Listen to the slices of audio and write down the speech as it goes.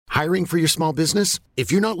Hiring for your small business?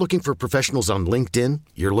 If you're not looking for professionals on LinkedIn,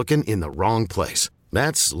 you're looking in the wrong place.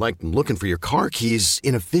 That's like looking for your car keys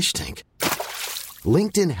in a fish tank.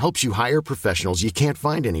 LinkedIn helps you hire professionals you can't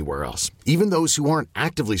find anywhere else, even those who aren't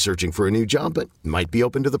actively searching for a new job but might be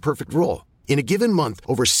open to the perfect role. In a given month,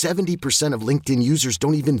 over 70% of LinkedIn users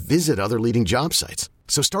don't even visit other leading job sites.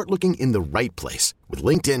 So start looking in the right place. With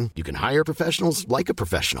LinkedIn, you can hire professionals like a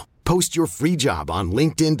professional. Post your free job on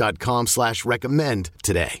linkedin.com/recommend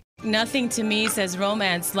today. Nothing to me says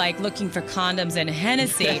romance like looking for condoms and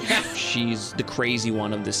Hennessy. She's the crazy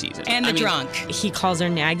one of the season. And the drunk. He calls her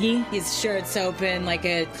Naggy. His shirt's open like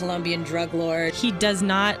a Colombian drug lord. He does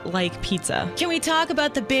not like pizza. Can we talk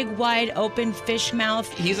about the big, wide open fish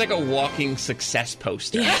mouth? He's like a walking success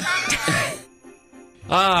poster.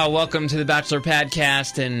 Welcome to the Bachelor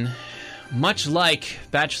Podcast, and much like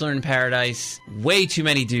Bachelor in Paradise, way too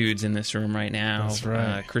many dudes in this room right now. That's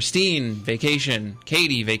right. Christine, vacation.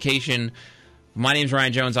 Katie, vacation. My name's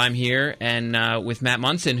Ryan Jones. I'm here, and with Matt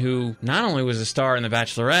Munson, who not only was a star in The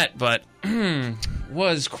Bachelorette, but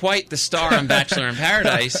was quite the star on Bachelor in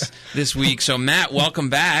Paradise this week. So, Matt, welcome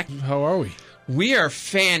back. How are we? We are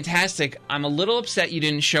fantastic. I'm a little upset you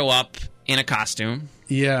didn't show up in a costume.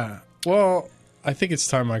 Yeah. Well, I think it's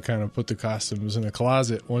time I kind of put the costumes in a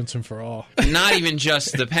closet once and for all. Not even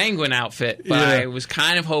just the penguin outfit, but I was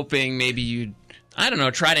kind of hoping maybe you'd, I don't know,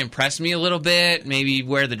 try to impress me a little bit, maybe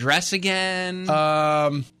wear the dress again.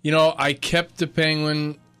 I kept the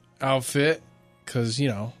penguin outfit because,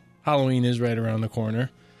 Halloween is right around the corner.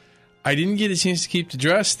 I didn't get a chance to keep the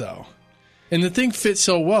dress, though. And the thing fits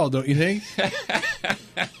so well, don't you think?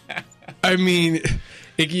 I mean,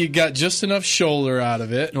 you got just enough shoulder out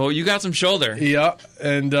of it. Well, you got some shoulder. Yeah,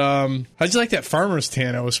 and I just like that farmer's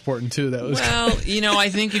tan I was sporting too. That was I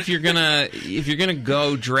think if you're gonna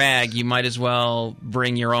go drag, you might as well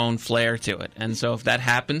bring your own flair to it. And so if that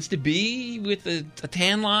happens to be with a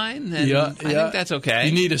tan line, then I think that's okay.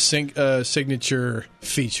 You need a signature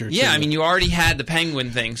feature. Yeah, I mean, you already had the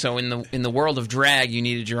penguin thing, so in the world of drag, you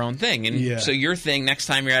needed your own thing. And so your thing next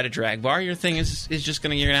time you're at a drag bar, your thing is just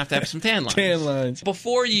you're gonna have to have some tan lines. Tan lines.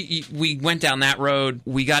 Before we went down that road,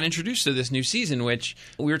 we got introduced to this new season, which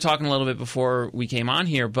we were talking a little bit before we came on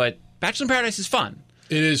here, but Bachelor in Paradise is fun.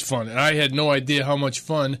 It is fun, and I had no idea how much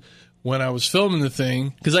fun when I was filming the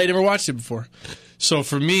thing, because I never watched it before. So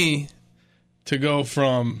for me to go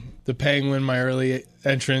from the penguin, my early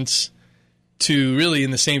entrance, to really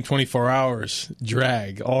in the same 24 hours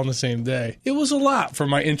drag all in the same day, it was a lot for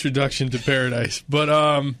my introduction to Paradise. But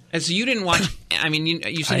and so you didn't watch. I mean,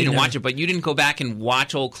 you said you didn't watch it, but you didn't go back and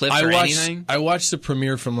watch old clips anything. I watched the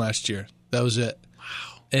premiere from last year. That was it.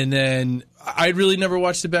 Wow. And then I'd really never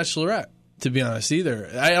watched The Bachelorette, to be honest, either.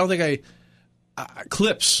 I don't think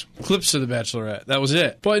clips of The Bachelorette. That was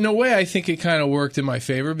it. But in a way, I think it kind of worked in my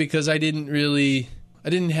favor because I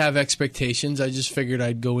didn't have expectations. I just figured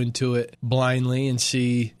I'd go into it blindly and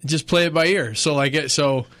just play it by ear.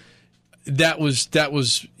 So that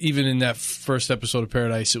was even in that first episode of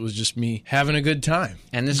Paradise, it was just me having a good time.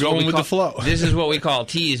 And this going is with the flow. This is what we call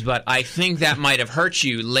tease, but I think that might have hurt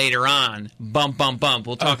you later on. Bump, bump, bump.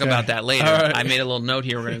 We'll talk about that later. Right. I made a little note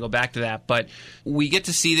here. We're going to go back to that. But we get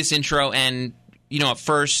to see this intro, and at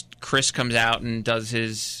first Chris comes out and does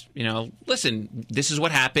his, listen, this is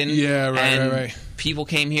what happened. Yeah, right. People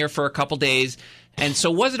came here for a couple days. And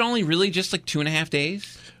so was it only really just like 2.5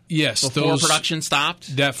 days? Yes. Before production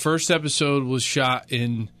stopped? That first episode was shot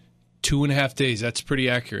in 2.5 days. That's pretty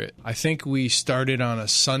accurate. I think we started on a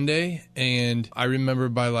Sunday, and I remember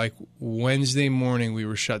by like Wednesday morning we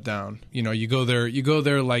were shut down. You go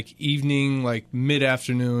there like evening, like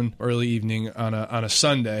mid-afternoon, early evening on a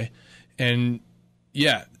Sunday. And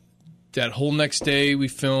yeah, that whole next day we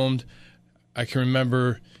filmed. I can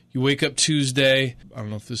remember you wake up Tuesday. I don't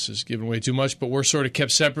know if this is giving away too much, but we're sort of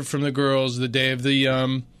kept separate from the girls the day of the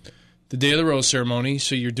rose ceremony.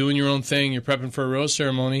 So you're doing your own thing. You're prepping for a rose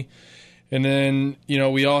ceremony. And then,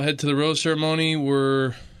 we all head to the rose ceremony.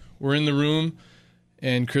 We're in the room,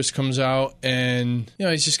 and Chris comes out, and,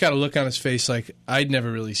 he's just got a look on his face like I'd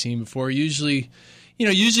never really seen before. Usually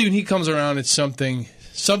when he comes around, it's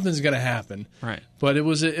something's going to happen. Right. But it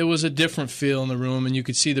was a different feel in the room, and you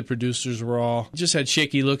could see the producers were all just had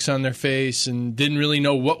shaky looks on their face and didn't really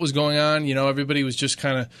know what was going on. Everybody was just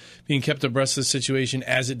kind of being kept abreast of the situation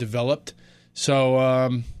as it developed.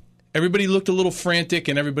 So everybody looked a little frantic,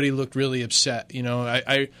 and everybody looked really upset.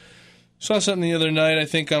 I saw something the other night, I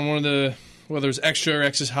think, on one of the, whether it was Extra or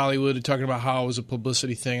Access Hollywood, talking about how it was a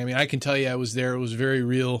publicity thing. I mean, I can tell you I was there. It was very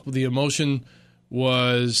real. The emotion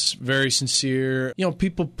was very sincere.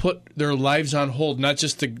 People put their lives on hold, not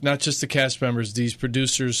just the cast members. These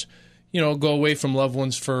producers, go away from loved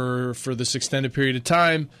ones for this extended period of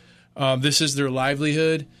time. This is their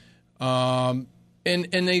livelihood, and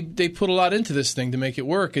they put a lot into this thing to make it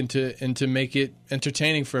work and to make it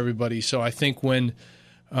entertaining for everybody. So I think when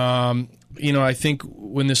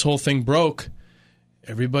this whole thing broke,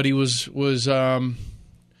 everybody was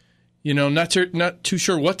not too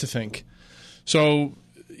sure what to think. So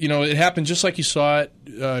it happened just like you saw it.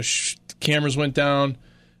 Cameras went down.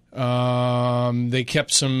 They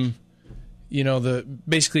kept some,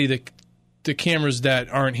 the cameras that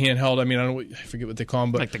aren't handheld. I mean, I forget what they call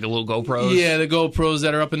them, but like the little GoPros. Yeah, the GoPros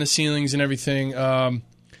that are up in the ceilings and everything.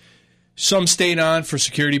 Some stayed on for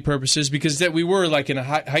security purposes because that we were like in a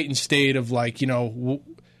heightened state of like,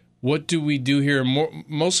 what do we do here?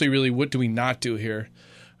 Mostly, really, what do we not do here?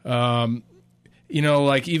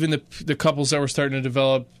 Like even the couples that were starting to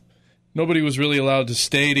develop, nobody was really allowed to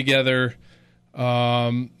stay together.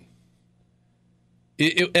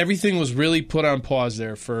 Everything was really put on pause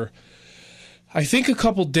there for, I think, a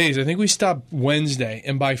couple days. I think we stopped Wednesday,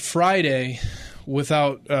 and by Friday,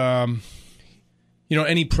 without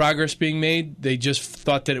any progress being made, they just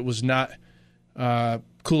thought that it was not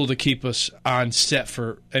cool to keep us on set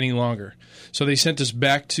for any longer. So they sent us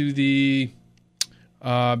back to the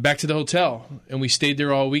hotel, and we stayed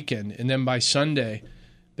there all weekend. And then by Sunday,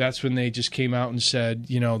 that's when they just came out and said,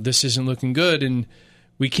 this isn't looking good, and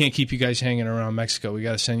we can't keep you guys hanging around Mexico. We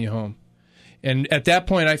got to send you home. And at that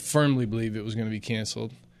point, I firmly believed it was going to be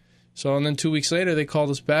canceled. So, and then 2 weeks later, they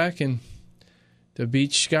called us back, and the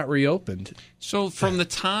beach got reopened. So from the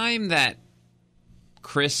time that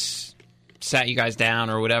Chris sat you guys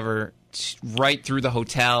down or whatever, right through the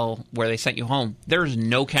hotel where they sent you home, there's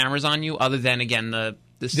no cameras on you other than, again, the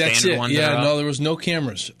standard ones? Yeah, no, there was no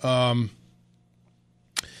cameras. At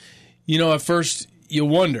first you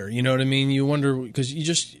wonder, you know what I mean? You wonder because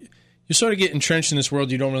you sort of get entrenched in this world.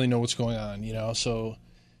 You don't really know what's going on, so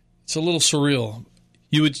it's a little surreal.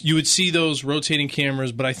 You would see those rotating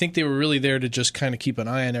cameras, but I think they were really there to just kind of keep an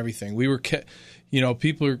eye on everything. We were,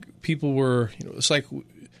 people were, it's like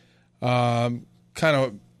kind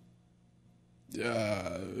of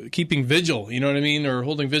keeping vigil, you know what I mean, or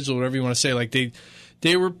holding vigil, whatever you want to say. Like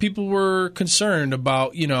people were concerned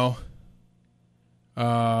about,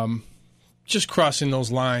 just crossing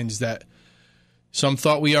those lines that some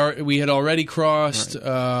thought we had already crossed. Right.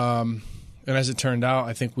 And as it turned out,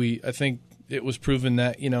 I think it was proven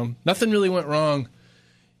that, nothing really went wrong.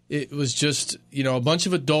 It was just, a bunch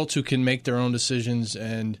of adults who can make their own decisions.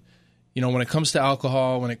 And, when it comes to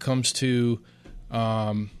alcohol, when it comes to,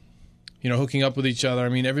 hooking up with each other, I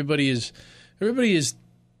mean, everybody is,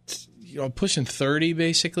 pushing 30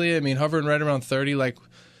 basically. I mean, hovering right around 30, like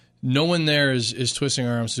no one there is twisting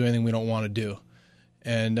our arms to do anything we don't want to do.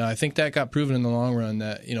 And I think that got proven in the long run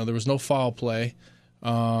that, there was no foul play.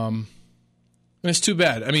 And it's too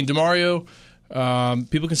bad. I mean, DeMario,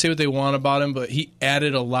 people can say what they want about him, but he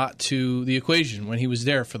added a lot to the equation when he was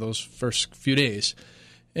there for those first few days.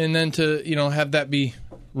 And then to, have that be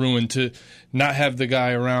ruined, to not have the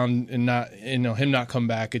guy around and not, him not come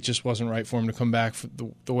back. It just wasn't right for him to come back for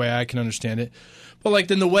the way I can understand it. But like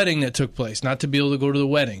then the wedding that took place, not to be able to go to the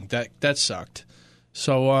wedding, that sucked.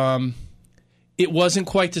 So it wasn't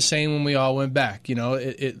quite the same when we all went back.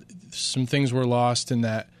 Some things were lost in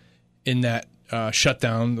that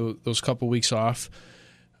shutdown, those couple weeks off.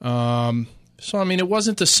 So I mean, it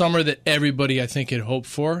wasn't the summer that everybody I think had hoped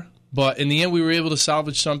for. But in the end, we were able to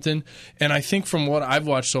salvage something. And I think from what I've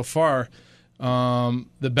watched so far, the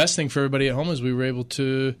best thing for everybody at home is we were able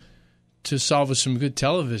to salvage some good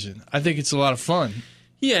television. I think it's a lot of fun.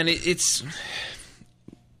 Yeah, and it's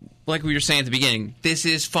like we were saying at the beginning, this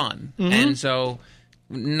is fun. Mm-hmm. And so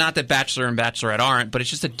not that Bachelor and Bachelorette aren't, but it's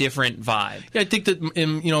just a different vibe. Yeah, I think that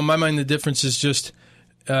in my mind, the difference is just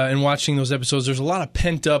in watching those episodes, there's a lot of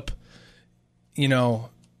pent-up,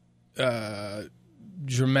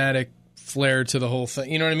 dramatic flair to the whole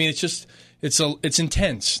thing. You know what I mean? It's just it's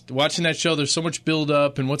intense. Watching that show, there's so much build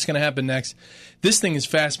up and what's going to happen next. This thing is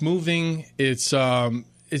fast moving. It's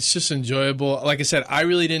just enjoyable. Like I said, I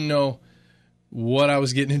really didn't know what I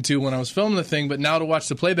was getting into when I was filming the thing, but now to watch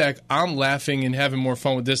the playback, I'm laughing and having more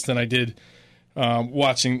fun with this than I did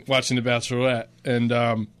watching The Bachelorette. And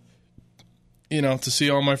to see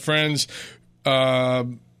all my friends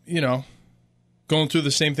going through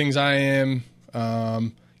the same things I am,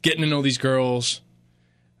 getting to know these girls.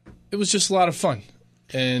 It was just a lot of fun,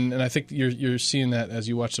 and I think you're seeing that as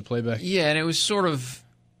you watch the playback. Yeah, and it was sort of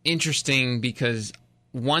interesting because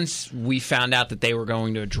once we found out that they were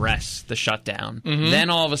going to address the shutdown, mm-hmm. then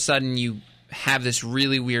all of a sudden you have this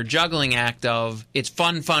really weird juggling act of it's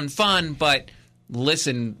fun, but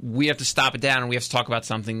listen, we have to stop it down and we have to talk about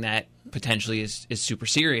something that potentially is super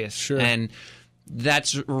serious. Sure. And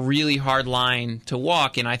that's a really hard line to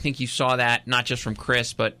walk, and I think you saw that not just from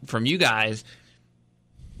Chris, but from you guys.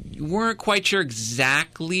 You weren't quite sure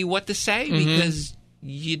exactly what to say because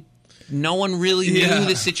no one really knew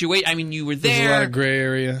the situation. I mean, you were there. There's a lot of gray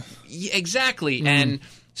area. Yeah, exactly. And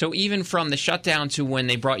so even from the shutdown to when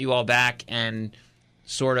they brought you all back and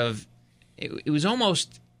sort of, it was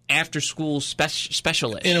almost after-school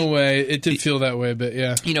special-ish. In a way, it did feel that way, but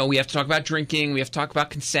yeah. You know, we have to talk about drinking, we have to talk about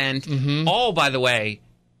consent. All, by the way,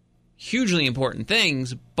 hugely important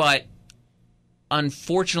things, but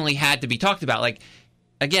unfortunately had to be talked about. Like,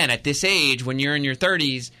 again, at this age, when you're in your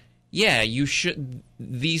 30s, yeah,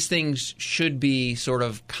 these things should be sort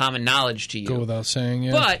of common knowledge to you. Go without saying,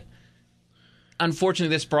 yeah. But,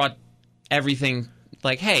 unfortunately, this brought everything,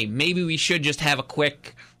 like, hey, maybe we should just have a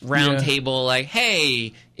quick round table, like,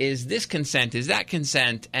 hey, is this consent? Is that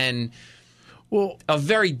consent? And a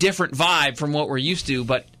very different vibe from what we're used to,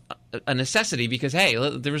 but a necessity because, hey,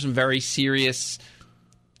 there were some very serious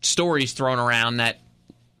stories thrown around that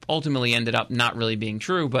ultimately ended up not really being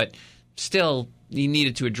true, but still you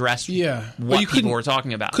needed to address what people were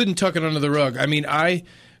talking about. Couldn't tuck it under the rug. I mean,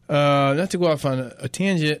 not to go off on a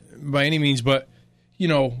tangent by any means, but, you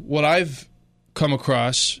know, what I've come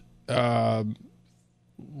across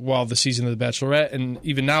while the season of The Bachelorette and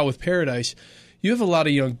even now with Paradise, you have a lot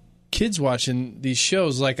of young kids watching these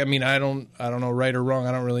shows. Like, I mean, I don't know right or wrong.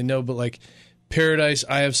 I don't really know, but like Paradise,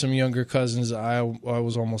 I have some younger cousins. I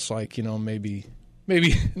was almost like, you know, maybe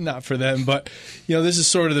not for them, but you know, this is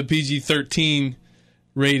sort of the PG-13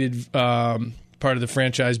 rated part of the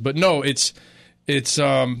franchise. But no, it's you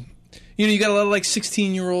know, you got a lot of like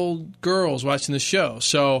 16-year-old girls watching the show,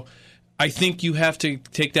 so I think you have to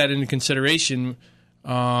take that into consideration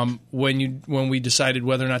when we decided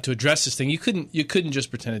whether or not to address this thing. You couldn't just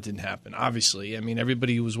pretend it didn't happen. Obviously, I mean,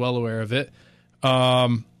 everybody was well aware of it,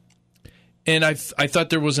 and I thought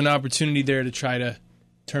there was an opportunity there to try to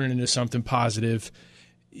turn it into something positive.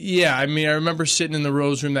 Yeah, I mean, I remember sitting in the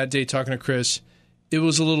Rose Room that day talking to Chris. It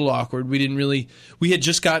was a little awkward. We had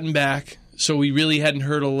just gotten back, so we really hadn't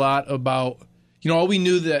heard a lot about, you know, all we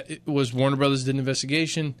knew that it was Warner Brothers did an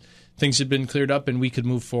investigation, things had been cleared up, and we could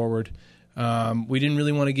move forward. We didn't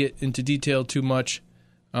really want to get into detail too much.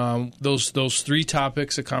 Those three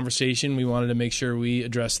topics of conversation, we wanted to make sure we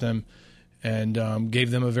addressed them and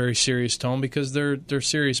gave them a very serious tone because they're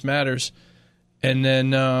serious matters. And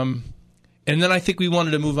then I think we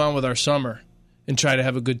wanted to move on with our summer and try to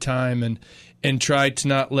have a good time and try to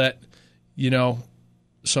not let, you know,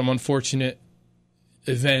 some unfortunate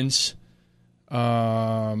events,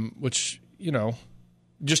 which, you know,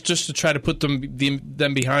 just to try to put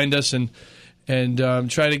them behind us and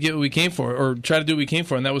try to get what we came for, or try to do what we came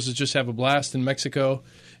for, and that was to just have a blast in Mexico,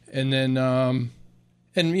 and then and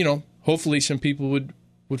you know, hopefully some people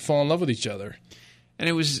would fall in love with each other. And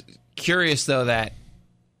it was curious though that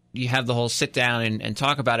you have the whole sit down and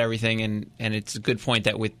talk about everything, and it's a good point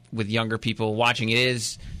that with younger people watching, it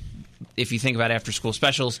is, if you think about after school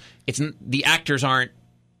specials, it's the actors aren't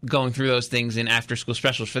going through those things in after-school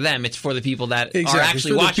specials for them. It's for the people that are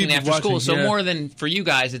actually watching after school. So more than for you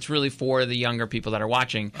guys, it's really for the younger people that are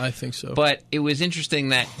watching. I think so. But it was interesting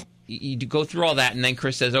that you go through all that, and then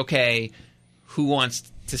Chris says, okay, who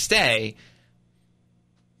wants to stay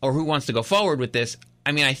or who wants to go forward with this?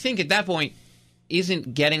 I mean, I think at that point,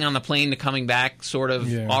 isn't getting on the plane to coming back sort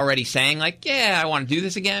of already saying, like, yeah, I want to do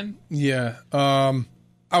this again? Yeah, I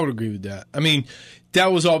would agree with that. I mean,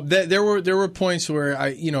 that was all. There were points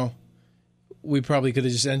where we probably could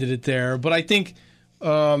have just ended it there. But I think,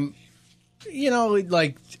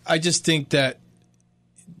 like, I just think that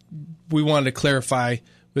we wanted to clarify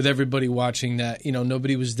with everybody watching that,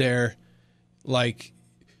 nobody was there, like,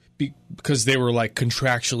 because they were, like,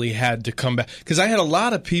 contractually had to come back. Because I had a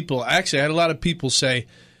lot of people say,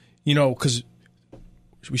 because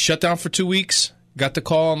we shut down for 2 weeks, got the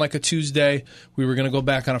call on, like, a Tuesday. We were going to go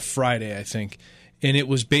back on a Friday, I think. And it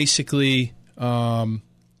was basically, do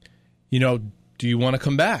you want to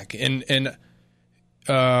come back? And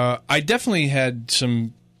I definitely had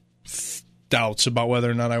some doubts about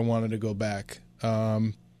whether or not I wanted to go back.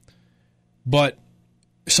 But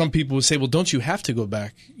some people would say, well, don't you have to go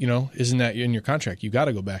back? Isn't that in your contract? You got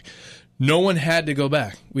to go back. No one had to go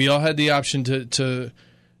back. We all had the option to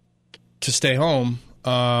stay home.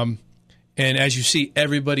 And as you see,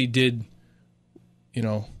 everybody did,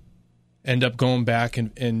 end up going back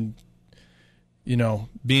and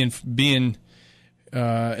being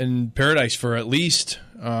in Paradise for at least,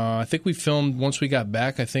 I think we filmed once we got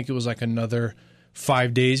back. I think it was like another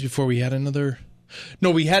 5 days before we had another.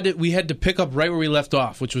 No, we had to pick up right where we left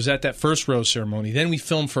off, which was at that first rose ceremony. Then we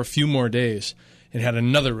filmed for a few more days and had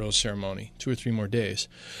another rose ceremony, 2 or 3 more days.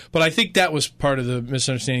 But I think that was part of the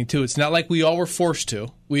misunderstanding too. It's not like we all were forced to.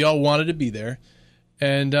 We all wanted to be there,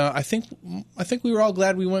 and I think we were all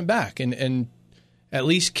glad we went back and at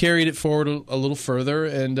least carried it forward a little further.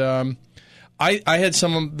 And I had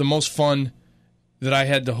some of the most fun that I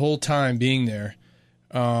had the whole time being there.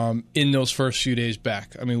 In those first few days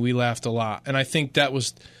back. I mean, we laughed a lot. And I think that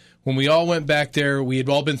was, when we all went back there, we had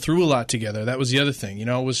all been through a lot together. That was the other thing. It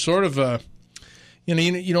was sort of a,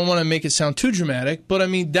 you don't want to make it sound too dramatic, but I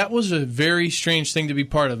mean, that was a very strange thing to be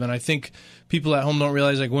part of. And I think people at home don't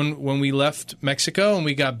realize, like, when we left Mexico and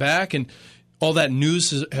we got back and all that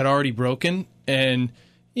news had already broken, and,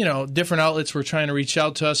 different outlets were trying to reach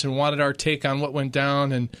out to us and wanted our take on what went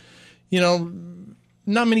down. And,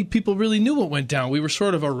 not many people really knew what went down. We were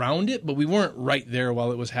sort of around it, but we weren't right there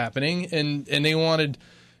while it was happening. And they wanted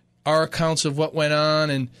our accounts of what went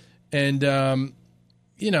on. And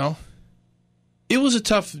it was a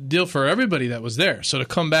tough deal for everybody that was there. So to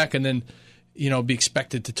come back and then, be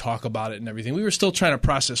expected to talk about it and everything, we were still trying to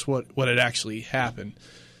process what had actually happened.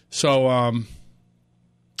 So, I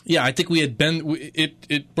think we had been,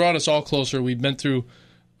 it brought us all closer. We'd been through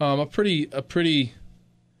a pretty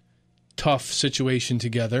tough situation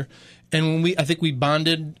together, and I think we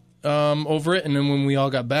bonded over it. And then when we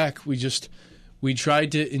all got back, we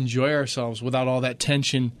tried to enjoy ourselves without all that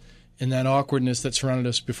tension and that awkwardness that surrounded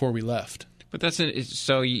us before we left. But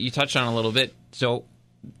so you touched on it a little bit. So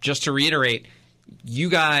just to reiterate, you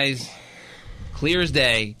guys, clear as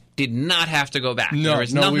day, did not have to go back. No, there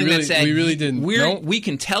was nothing that said we really didn't. We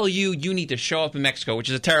can tell you need to show up in Mexico, which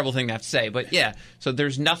is a terrible thing to have to say. But yeah, so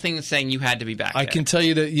there's nothing saying you had to be back. I can tell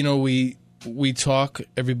you that we talk,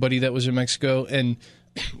 everybody that was in Mexico, and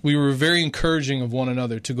we were very encouraging of one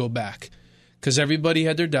another to go back, because everybody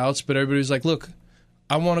had their doubts, but everybody was like, "Look,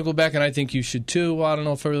 I want to go back, and I think you should too." Well, I don't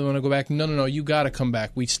know if I really want to go back. No, you got to come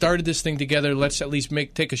back. We started this thing together. Let's at least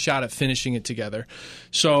take a shot at finishing it together.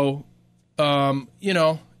 So,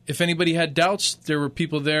 if anybody had doubts, there were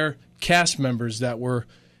people there, cast members, that were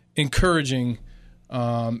encouraging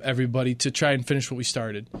everybody to try and finish what we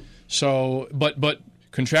started. So, but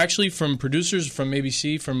contractually, from producers, from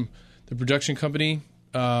ABC, from the production company,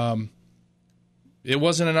 it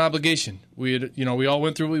wasn't an obligation. We all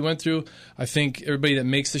went through what we went through. I think everybody that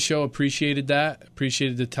makes the show appreciated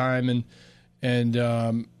the time, and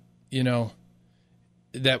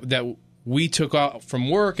that we took out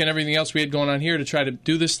from work and everything else we had going on here to try to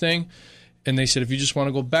do this thing. And they said, if you just want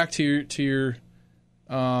to go back to your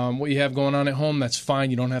what you have going on at home, that's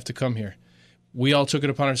fine. You don't have to come here. We all took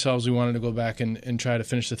it upon ourselves. We wanted to go back and try to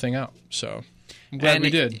finish the thing out. So I'm glad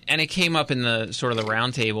we did. And it came up in the sort of the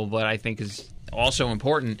round table, but I think is also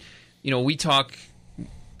important. We talk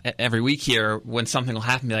every week here when something will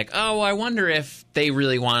happen, be like, oh, I wonder if they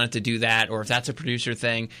really wanted to do that, or if that's a producer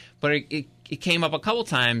thing. But it came up a couple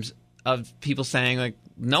times of people saying, like,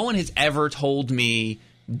 no one has ever told me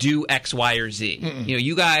do X, Y, or Z. Mm-mm.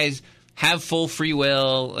 You guys have full free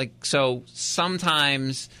will. Like, so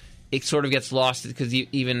sometimes it sort of gets lost, because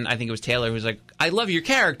even I think it was Taylor who was like, I love your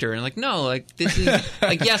character. And like, no, like, this is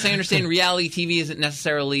like, yes, I understand reality TV isn't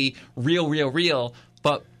necessarily real,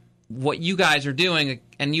 but what you guys are doing,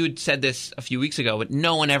 and you had said this a few weeks ago, but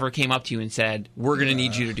no one ever came up to you and said, we're going to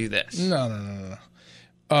need you to do this. No.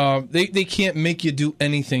 They can't make you do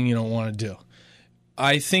anything you don't want to do.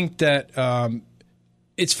 I think that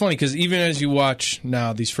it's funny, because even as you watch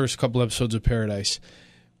now these first couple episodes of Paradise,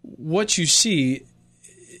 what you see,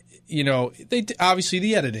 they obviously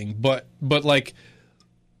the editing, but like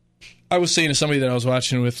I was saying to somebody that I was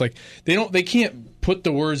watching with, like, they can't put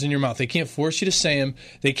the words in your mouth. They can't force you to say them.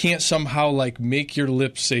 They can't somehow like make your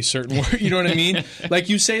lips say certain words. You know what I mean? Like,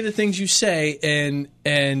 you say the things you say, and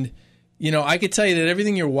I could tell you that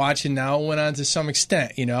everything you're watching now went on to some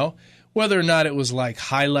extent, whether or not it was like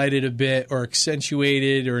highlighted a bit or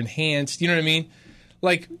accentuated or enhanced. You know what I mean?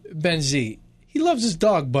 Like Ben Z, he loves his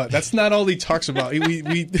dog butt. That's not all he talks about.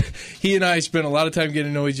 He and I spent a lot of time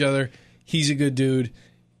getting to know each other. He's a good dude.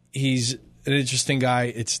 He's an interesting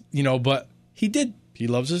guy. It's, but he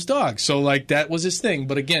loves his dog. So like that was his thing.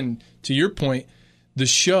 But again, to your point, the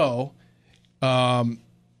show,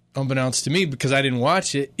 unbeknownst to me, because I didn't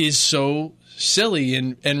watch it, is so silly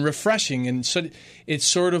and refreshing. And so it's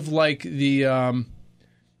sort of like the,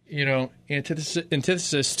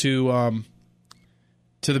 antithesis to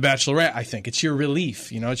the Bachelorette. I think it's your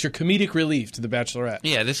relief. It's your comedic relief to the Bachelorette.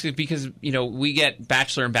 Yeah, this is because we get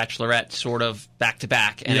Bachelor and Bachelorette sort of back to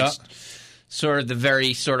back, and it's sort of the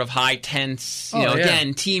very sort of high tense,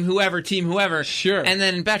 again, team whoever. Sure. And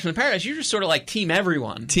then in Bachelor in Paradise, you're just sort of like team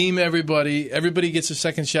everyone. Team everybody. Everybody gets a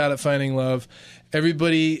second shot at finding love.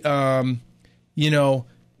 Everybody,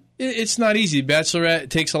 it's not easy. Bachelorette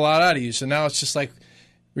takes a lot out of you. So now it's just like,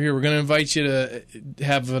 we're going to invite you to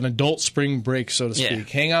have an adult spring break, so to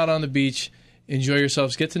speak. Yeah. Hang out on the beach, enjoy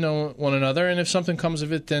yourselves, get to know one another, and if something comes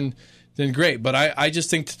of it, then great. But I just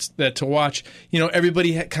think that to watch,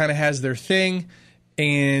 everybody kind of has their thing,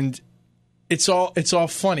 and it's all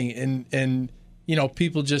funny, and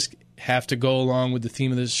people just have to go along with the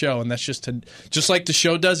theme of this show, and that's just like the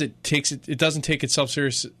show does. It doesn't take itself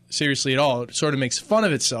seriously at all. It sort of makes fun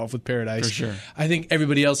of itself with Paradise. For sure. I think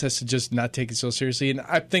everybody else has to just not take it so seriously, and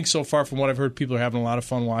I think so far from what I've heard, people are having a lot of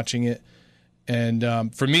fun watching it.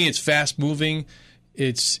 And for me, it's fast moving.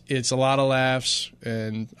 It's a lot of laughs,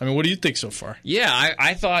 and I mean, what do you think so far? Yeah,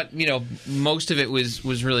 I thought most of it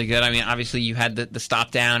was really good. I mean, obviously you had the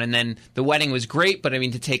stop down, and then the wedding was great. But I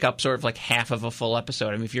mean, to take up sort of like half of a full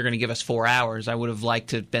episode. I mean, if you're going to give us 4 hours, I would have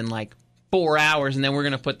liked to have been like 4 hours, and then we're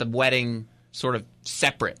going to put the wedding sort of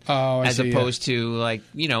separate, as opposed to like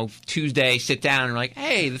Tuesday sit down and like,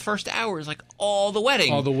 hey, the first hour is like all the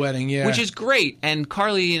wedding, yeah, which is great. And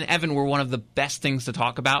Carly and Evan were one of the best things to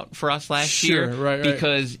talk about for us last year, right.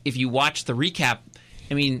 Because if you watch the recap,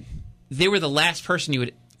 I mean, they were the last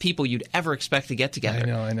people you'd ever expect to get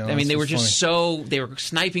together. I know. I mean, they were just they were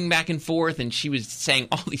sniping back and forth, and she was saying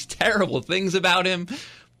all these terrible things about him,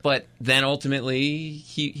 but then ultimately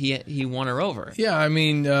he won her over. Yeah, I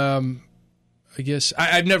mean. I guess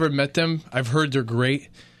I've never met them. I've heard they're great.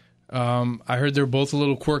 I heard they're both a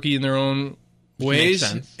little quirky in their own ways,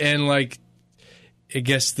 and like, I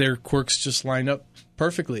guess their quirks just line up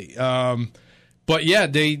perfectly. But yeah,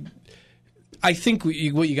 I think what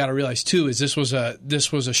you got to realize too is this was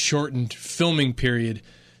a shortened filming period,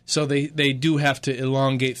 so they do have to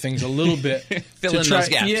elongate things a little bit, fill in those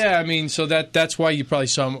gaps. Yeah, I mean, so that's why you probably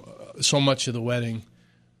saw so much of the wedding.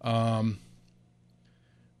 But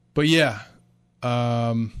yeah.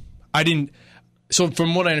 I didn't. So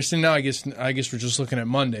from what I understand now, I guess we're just looking at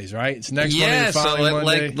Mondays, right? It's next Monday, the following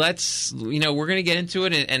Monday. Let's we're going to get into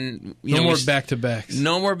it, and no more back-to-backs.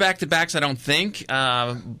 No more back-to-backs, I don't think.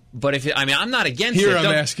 But I'm not against it. Here I'm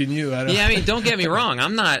asking you. Don't get me wrong.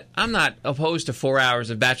 I'm not opposed to 4 hours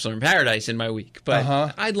of Bachelor in Paradise in my week, but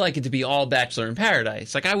I'd like it to be all Bachelor in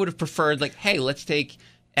Paradise. Like I would have preferred, like, hey, let's take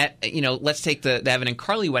the Evan and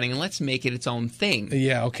Carly wedding and let's make it its own thing.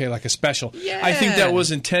 Yeah, okay, like a special. Yeah. I think that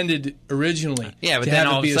was intended originally. Yeah, but then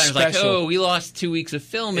all of a sudden it's like, oh, we lost 2 weeks of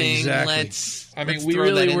filming. Exactly.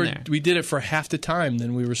 We did it for half the time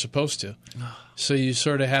than we were supposed to. So you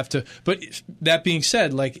sort of have to. But that being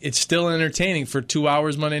said, like, it's still entertaining for 2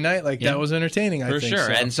 hours Monday night. Like, that was entertaining, I think. For sure.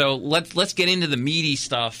 So. And so let's get into the meaty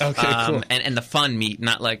stuff. Okay, cool. And the fun meat,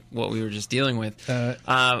 not like what we were just dealing with.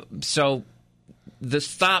 So the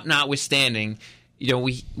stop notwithstanding,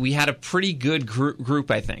 we had a pretty good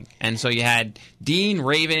group, I think. And so you had Dean,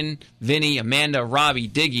 Raven, Vinny, Amanda, Robbie,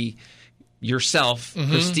 Diggy, yourself,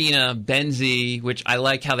 Christina, Benzie, which I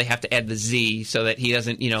like how they have to add the Z so that he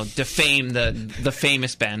doesn't, defame the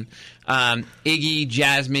famous Ben. Iggy,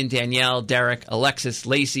 Jasmine, Danielle, Derek, Alexis,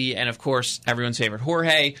 Lacey, and of course everyone's favorite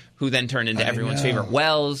Jorge, who then turned into everyone's favorite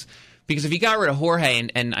Wells. Because if you got rid of Jorge,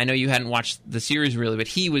 and I know you hadn't watched the series really, but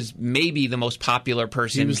he was maybe the most popular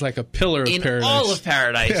person. He was like a pillar of Paradise. All of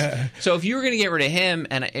Paradise. Yeah. So if you were going to get rid of him,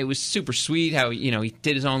 and it was super sweet how he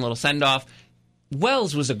did his own little send-off,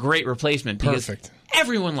 Wells was a great replacement. Because perfect.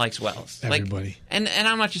 Everyone likes Wells. Everybody. And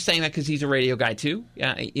I'm not just saying that because he's a radio guy too.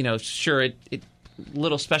 Sure, it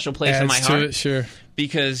little special place in my heart. It, sure.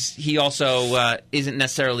 Because he also isn't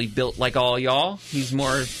necessarily built like all y'all. He's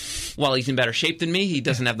more... While he's in better shape than me, he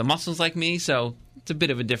doesn't have the muscles like me, so it's a bit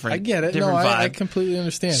of a different. I get it. Vibe. I completely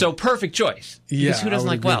understand. So perfect choice. Yeah, because who doesn't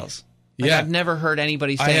like agree. Wells? I've never heard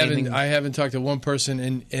anybody say anything. I haven't talked to one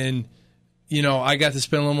person, and I got to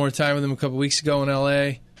spend a little more time with him a couple weeks ago in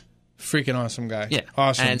L.A. Freaking awesome guy. Yeah,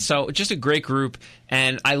 awesome. And so just a great group,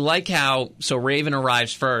 and I like how Raven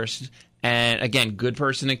arrives first, and again, good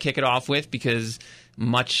person to kick it off with because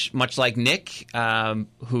much like Nick,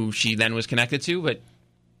 who she then was connected to, but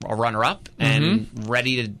a runner-up and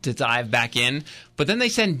ready to dive back in. But then they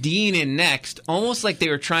send Dean in next, almost like they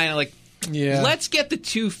were trying to, let's get the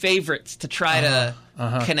two favorites to try to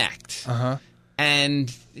connect.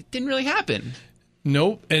 And it didn't really happen.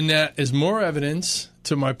 Nope. And that is more evidence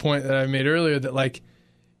to my point that I made earlier that,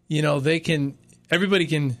 everybody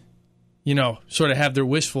can, sort of have their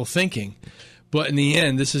wishful thinking. But in the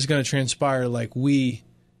end, this is going to transpire like we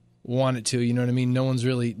want it to, you know what I mean? No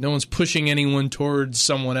one's pushing anyone towards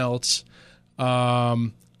someone else.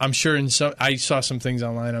 I I'm sure I saw some things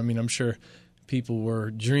online. I mean, I'm sure people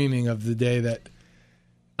were dreaming of the day that.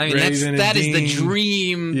 I mean, that is the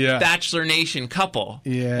dream Bachelor Nation couple.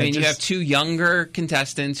 Yeah, I mean, you have two younger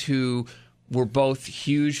contestants who were both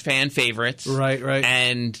huge fan favorites. Right.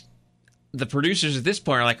 And the producers at this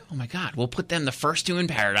point are like, oh my God, we'll put them the first two in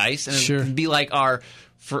Paradise. And it'd be like our,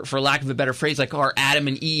 for lack of a better phrase, like our Adam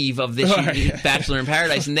and Eve of this Bachelor in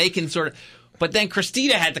Paradise. And they can sort of, but then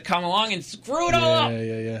Christina had to come along and screw it all up.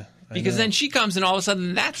 Yeah. Because then she comes and all of a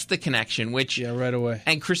sudden that's the connection, which right away.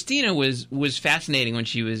 And Christina was fascinating when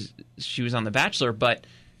she was on The Bachelor, but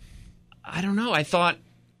I don't know. I thought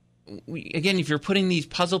again, if you're putting these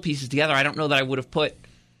puzzle pieces together, I don't know that I would have put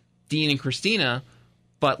Dean and Christina,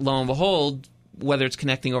 but lo and behold, whether it's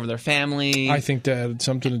connecting over their family, I think that had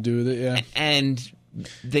something to do with it. Yeah, and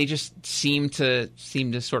they just seem to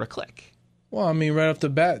sort of click. Well, I mean, right off the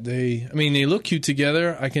bat, they look cute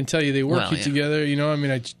together. I can tell you they work cute together. You know, I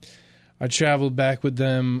mean, I traveled back with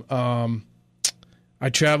them. I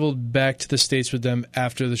traveled back to the States with them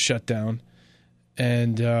after the shutdown.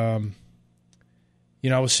 And, you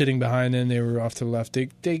know, I was sitting behind them. They were off to the left.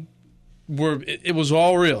 They were, it was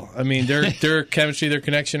all real. I mean, their chemistry, their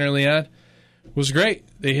connection early on was great.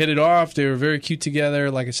 They hit it off. They were very cute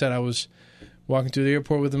together. Like I said, I was walking through the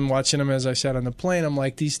airport with them, watching them as I sat on the plane. I'm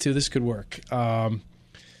like, these two, this could work.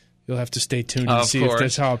 You'll have to stay tuned and see if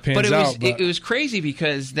that's how it pans out. But it was crazy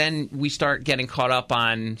because then we start getting caught up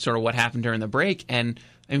on sort of what happened during the break. And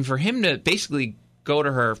for him to basically go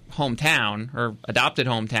to her hometown, her adopted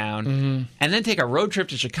hometown, and then take a road trip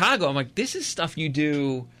to Chicago, I'm like, this is stuff you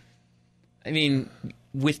do, I mean,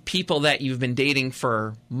 with people that you've been dating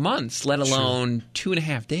for months, let alone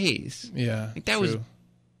 2.5 days. Yeah, like that was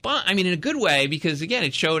fun. I mean, in a good way, because, again,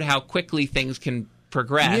 it showed how quickly things can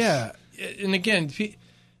progress. Yeah, and again,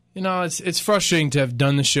 you know, it's frustrating to have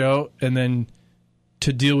done the show and then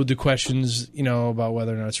to deal with the questions, you know, about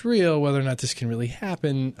whether or not it's real, whether or not this can really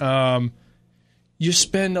happen. You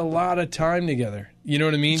spend a lot of time together. You know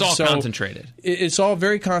what I mean? It's all concentrated. It's all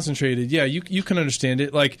very concentrated. Yeah, you can understand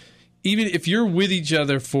it. Like, even if you're with each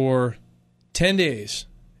other for 10 days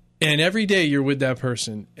and every day you're with that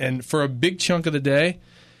person, and for a big chunk of the day,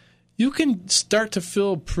 you can start to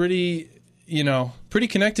feel pretty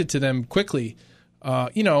connected to them quickly.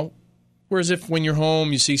 You know, whereas if when you're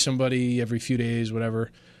home, you see somebody every few days,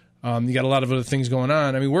 whatever, you got a lot of other things going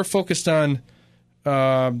on. I mean, we're focused on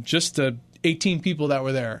just the 18 people that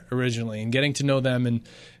were there originally and getting to know them.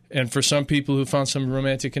 And for some people who found some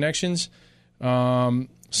romantic connections, some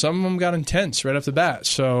of them got intense right off the bat.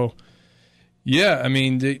 So, yeah, I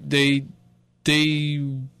mean, it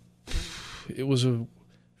was a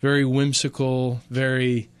very whimsical,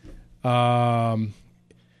 very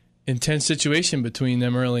intense situation between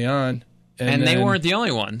them early on. And they weren't the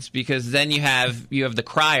only ones, because then you have the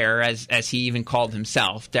crier, as he even called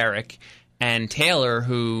himself, Derek, and Taylor,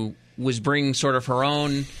 who was bringing sort of her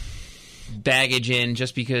own baggage in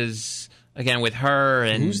just because, again, with her.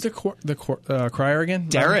 And who's the crier again?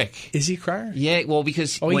 Derek. Is he crier? Yeah, well,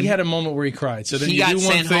 because he had a moment where he cried. So then you do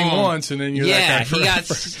one thing once, and then you're that guy. Yeah,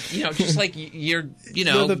 he got, just like you're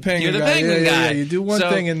the penguin guy. Yeah, you do one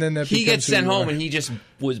thing, and then he gets sent home, and he just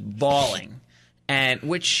was bawling, and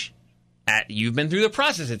which you've been through the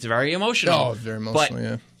process. It's very emotional. Oh, very emotional. But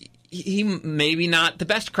yeah. He maybe not the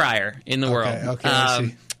best crier in the world. Okay, I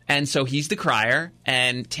see. And so he's the crier,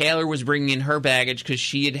 and Taylor was bringing in her baggage because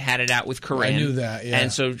she had it out with Corinne. I knew that, yeah.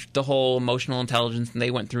 And so the whole emotional intelligence, and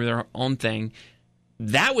they went through their own thing.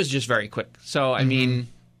 That was just very quick. So, I mean,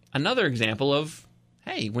 another example of,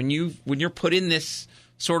 hey, when you're put in this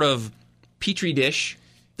sort of petri dish,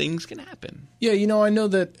 things can happen. Yeah, you know, I know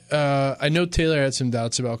that I know Taylor had some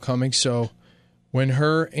doubts about coming, so when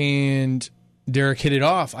her and Derek hit it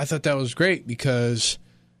off, I thought that was great because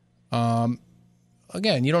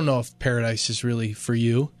again, you don't know if Paradise is really for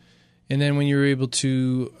you. And then when you're able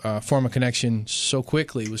to form a connection so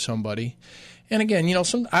quickly with somebody. And again, you know,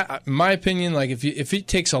 in my opinion, like if it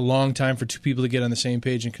takes a long time for two people to get on the same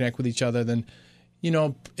page and connect with each other, then, you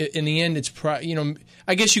know, in the end,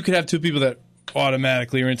 I guess you could have two people that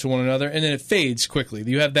automatically are into one another, and then it fades quickly.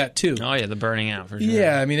 You have that too. Oh, yeah, the burning out for sure.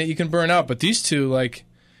 Yeah, I mean, you can burn out. But these two, like,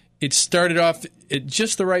 it started off at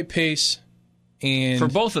just the right pace. And for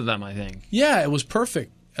both of them, I think. Yeah, it was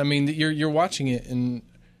perfect. I mean, you're watching it, and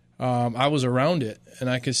I was around it, and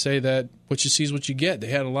I could say that what you see is what you get.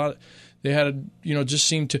 Just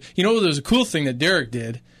seemed to, you know, there was a cool thing that Derek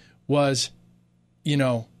did was, you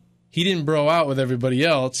know, he didn't bro out with everybody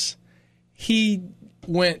else. He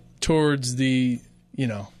went towards the, you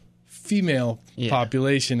know, female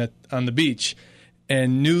population on the beach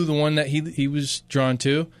and knew the one that he was drawn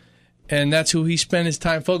to. And that's who he spent his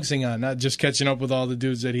time focusing on, not just catching up with all the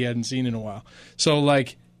dudes that he hadn't seen in a while. So,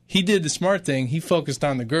 like, he did the smart thing. He focused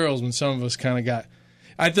on the girls when some of us kind of got...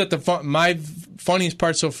 I thought my funniest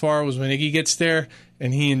part so far was when Iggy gets there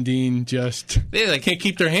and he and Dean just can't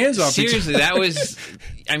keep their hands off each other. Seriously, that was...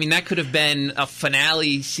 I mean, that could have been a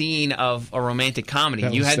finale scene of a romantic comedy.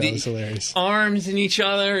 You had the arms in each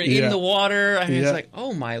other, in the water. I mean, it's like,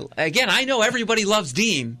 oh my... Again, I know everybody loves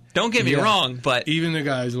Dean. Don't get me wrong, but... Even the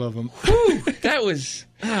guys love him. Whew, that was...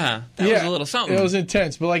 that was a little something. It was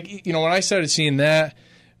intense. But, like, when I started seeing that,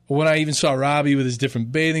 when I even saw Robbie with his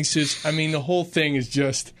different bathing suits, I mean, the whole thing is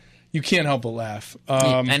just... You can't help but laugh.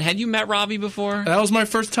 And had you met Robbie before? That was my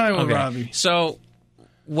first time with Robbie. So...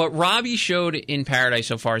 What Robbie showed in Paradise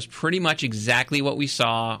so far is pretty much exactly what we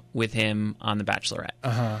saw with him on The Bachelorette.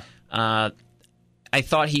 I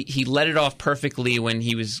thought he let it off perfectly when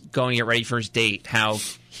he was going to get ready for his date, how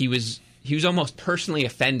he was almost personally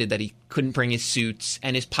offended that he couldn't bring his suits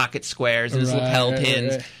and his pocket squares and his lapel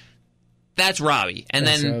pins. Right. That's Robbie. And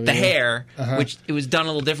then the hair, which it was done a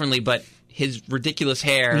little differently, but his ridiculous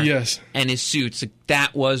hair and his suits,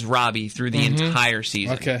 that was Robbie through the entire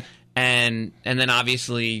season. Okay. And then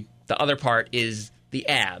obviously the other part is the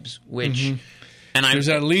abs, which and there's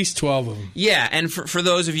at least 12 of them. Yeah, and for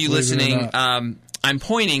those of you listening, I'm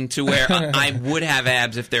pointing to where I would have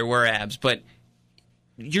abs if there were abs, but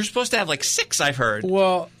you're supposed to have like 6, I've heard.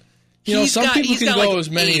 Well, some people can go like as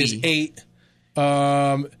many 80. As 8.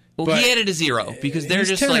 Well, he added a 0 because they're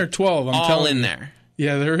just 10 like or 12. I'm all in you. there.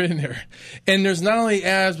 Yeah, they're in there, and there's not only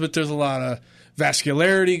abs, but there's a lot of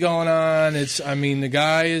vascularity going on. The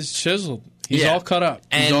guy is chiseled. He's all cut up.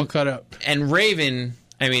 And Raven,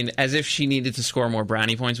 as if she needed to score more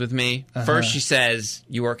brownie points with me. First she says,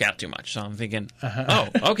 you work out too much. So I'm thinking, oh,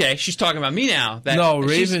 okay, she's talking about me now.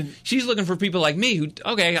 Raven... She's looking for people like me who,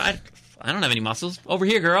 okay, I don't have any muscles. Over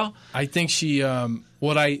here, girl. I think she, from,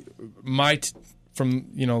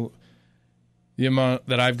 the amount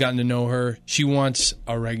that I've gotten to know her, she wants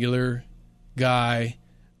a regular guy.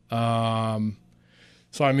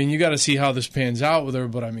 So, you got to see how this pans out with her,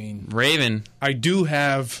 but Raven. I do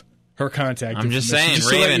have her contact. I'm just saying,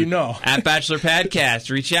 just Raven, to let you know. at Bachelor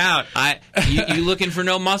Podcast, reach out. You looking for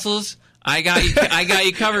no muscles? I got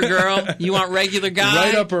you covered, girl. You want regular guy?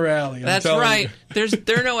 Right up her alley. That's right.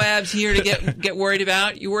 There are no abs here to get worried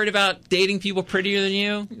about. You worried about dating people prettier than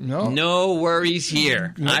you? No worries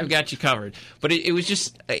here. I've got you covered. But it was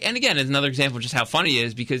just, and again, it's another example of just how funny it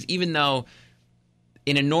is, because even though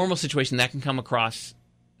in a normal situation that can come across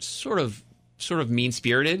sort of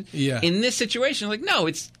mean-spirited. Yeah. In this situation, no,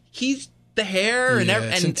 he's the hair and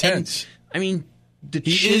it's intense. The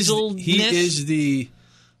chiseledness. He is the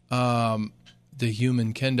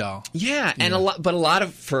human Ken doll. Yeah, and a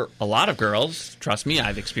lot of girls, trust me,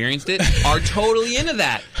 I've experienced it, are totally into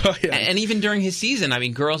that. And even during his season,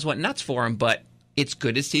 girls went nuts for him. But it's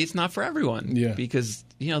good to see it's not for everyone. Yeah, because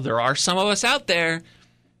there are some of us out there.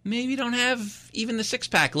 Maybe don't have even the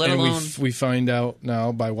 6-pack, let alone... we find out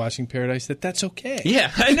now by watching Paradise that that's okay.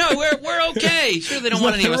 Yeah, I know. We're okay. Sure, they don't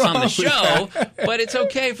want any of us on the show, but it's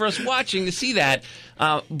okay for us watching to see that.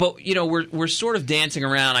 But, we're sort of dancing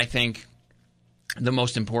around, I think, the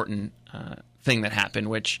most important thing that happened,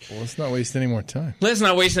 which... Well, let's not waste any more time. Let's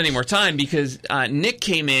not waste any more time, because Nick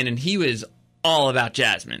came in and he was all about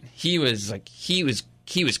Jasmine. He was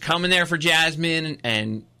coming there for Jasmine,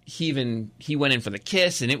 and... He went in for the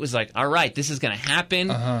kiss, and it was like, all right, this is going to happen.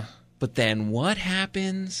 But then what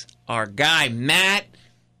happens? Our guy, Matt,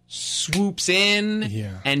 swoops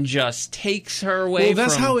in and just takes her away Well,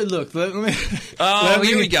 that's how it looked.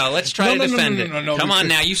 Here we go. Let's try to defend it. Come on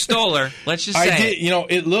now. You stole her. Let's just say it.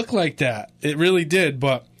 It looked like that. It really did.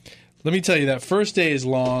 But let me tell you, that first day is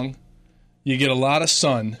long. You get a lot of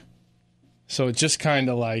sun. So it's just kind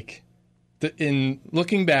of like, in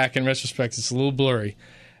looking back in retrospect, it's a little blurry.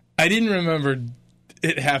 I didn't remember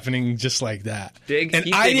it happening just like that.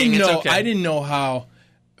 I didn't know how.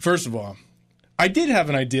 First of all, I did have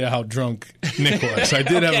an idea how drunk Nick was. I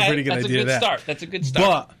did have a pretty good idea of that. That's a good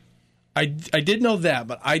start. But I did know that,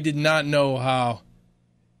 but I did not know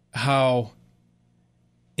how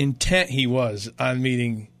intent he was on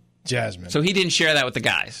meeting Jasmine. So he didn't share that with the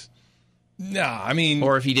guys. No,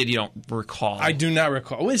 or if he did, you don't recall. I do not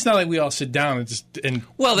recall. Well, it's not like we all sit down and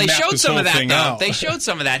well, they showed some of that, though. Out. They showed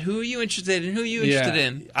some of that. Who are you interested in? Who are you interested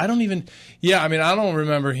in? I don't even... Yeah, I don't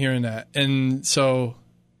remember hearing that. And so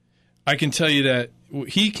I can tell you that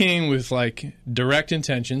he came with, direct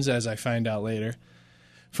intentions, as I find out later.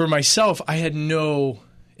 For myself, I had no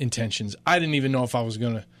intentions. I didn't even know if I was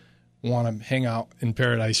going to want to hang out in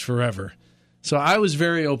Paradise forever. So I was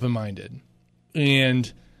very open-minded.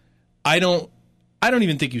 And... I don't I don't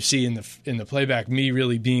even think you see in the playback me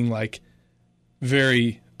really being like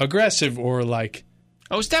very aggressive or like.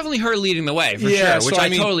 Oh, it's definitely her leading the way for sure, which I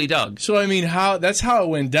totally dug. So I mean, that's how it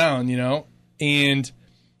went down, and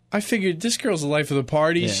I figured this girl's the life of the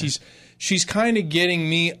party. Yeah. She's kind of getting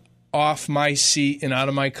me off my seat and out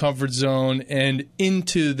of my comfort zone and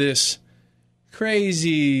into this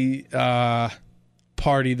crazy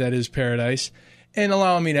party that is Paradise and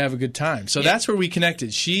allowing me to have a good time. So that's where we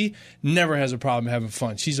connected. She never has a problem having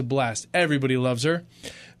fun. She's a blast. Everybody loves her.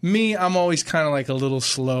 Me, I'm always kind of like a little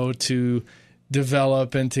slow to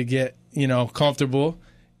develop and to get, comfortable.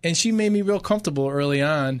 And she made me real comfortable early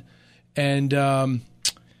on. And, I'm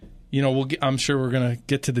sure we're going to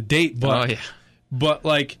get to the date. But, but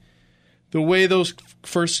like the way those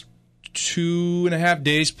first 2.5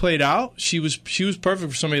 days played out, she was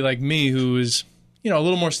perfect for somebody like me who was, a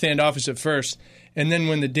little more standoffish at first. And then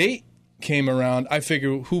when the date came around, I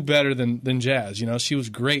figured who better than Jazz? She was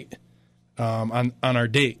great on our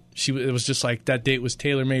date. It was just like that date was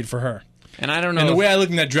tailor-made for her. And I don't know. And the way I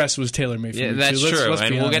looked in that dress was tailor-made for me. That's true. Let's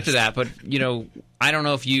and we'll get to that. But, I don't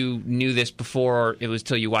know if you knew this before or it was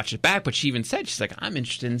till you watched it back, but she even said, she's like, I'm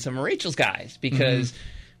interested in some of Rachel's guys because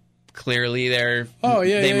clearly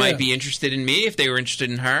they might be interested in me if they were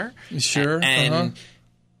interested in her. Sure. And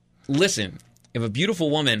listen, if a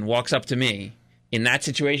beautiful woman walks up to me in that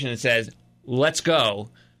situation and says, let's go,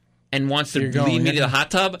 and wants to lead me to the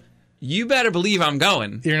hot tub, you better believe I'm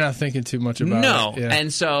going. You're not thinking too much about it. No. Yeah.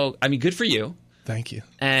 And so, good for you. Thank you.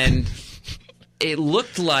 And it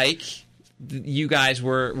looked like you guys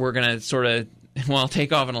were going to sort of,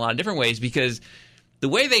 take off in a lot of different ways because the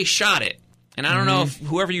way they shot it, and I don't know if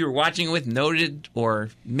whoever you were watching it with noted or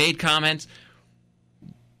made comments,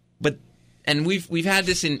 and we've had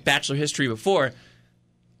this in Bachelor history before,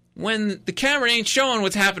 when the camera ain't showing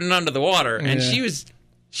what's happening under the water, and she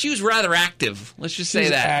was rather active. Let's just say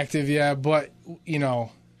that. Active, yeah, but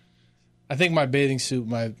I think my bathing suit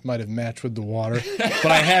might have matched with the water, but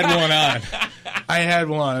I had one on.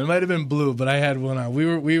 It might have been blue, but I had one on.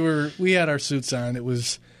 We had our suits on. It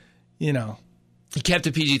was, You kept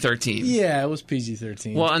it PG-13. Yeah, it was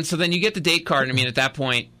PG-13. Well, and so then you get the date card. And, at that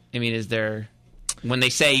point, is there, when they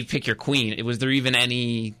say pick your queen, was there even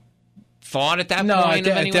any thought at that point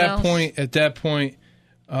of anyone else? At that point,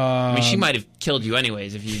 she might have killed you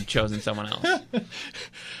anyways if you'd chosen someone else.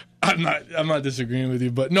 I'm not disagreeing with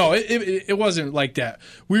you, but no, it wasn't like that.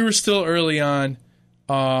 We were still early on.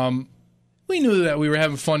 We knew that we were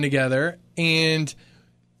having fun together, and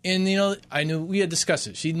I knew we had discussed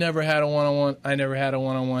it. She'd never had a one-on-one. I never had a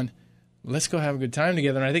one-on-one. Let's go have a good time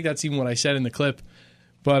together. And I think that's even what I said in the clip,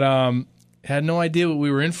 but had no idea what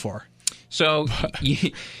we were in for. So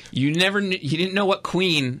you didn't know what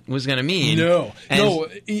queen was going to mean. No.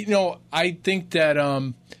 I think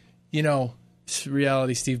that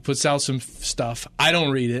Reality Steve puts out some stuff. I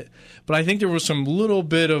don't read it, but I think there was some little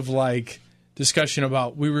bit of like discussion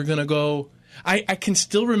about we were going to go. I can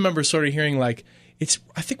still remember sort of hearing like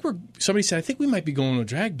somebody said I think we might be going to a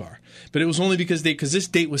drag bar, but it was only because this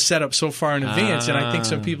date was set up so far in advance, and I think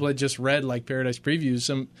some people had just read like Paradise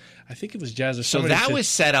previews. I think it was Jazz or somebody. So that was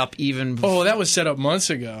set up even before. Oh, that was set up months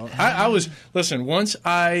ago. I was once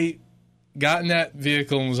I got in that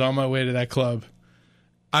vehicle and was on my way to that club,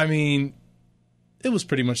 it was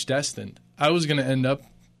pretty much destined. I was going to end up,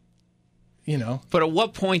 But at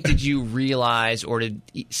what point did you realize, or did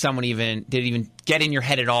someone did it even get in your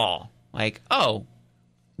head at all? Like, oh,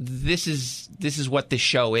 this is what this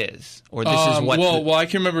show is, or this is what. Well, I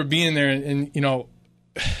can remember being there, and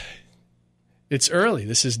it's early.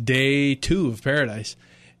 This is day 2 of Paradise,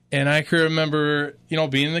 and I can remember,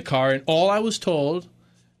 being in the car, and all I was told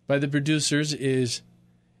by the producers is,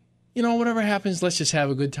 whatever happens, let's just have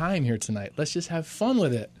a good time here tonight. Let's just have fun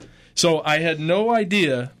with it. So I had no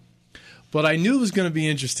idea, but I knew it was going to be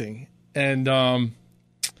interesting. And,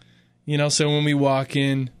 so when we walk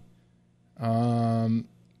in,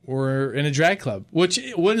 we're in a drag club, which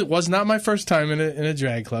was not my first time in a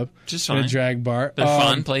drag club. Just in a drag bar. They're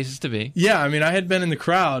fun places to be. Yeah, I had been in the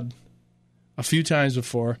crowd a few times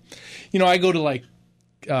before. I go to like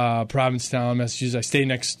Provincetown, Massachusetts. I stay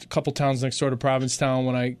a couple towns next door to Provincetown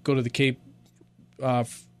when I go to the Cape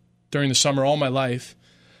during the summer all my life.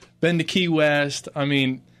 Been to Key West.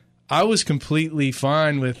 I was completely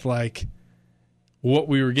fine with like what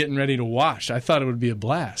we were getting ready to watch. I thought it would be a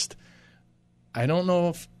blast. I don't know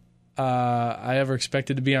if I ever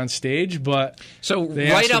expected to be on stage, but so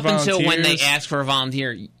right up until when they asked for a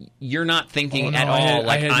volunteer, you're not thinking at all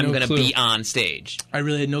like I'm going to be on stage. I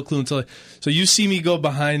really had no clue until so you see me go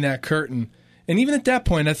behind that curtain, and even at that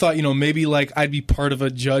point, I thought maybe like I'd be part of a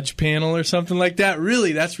judge panel or something like that.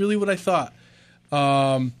 Really, that's really what I thought.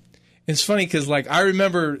 It's funny because, like, I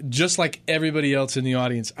remember just like everybody else in the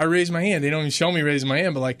audience, I raised my hand. They don't even show me raising my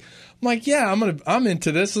hand, but like, I'm like, yeah, I'm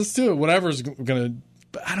into this. Let's do it. Whatever's gonna.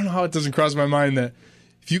 But I don't know how it doesn't cross my mind that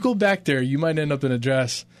if you go back there, you might end up in a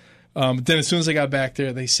dress. But then as soon as I got back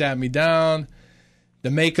there, they sat me down.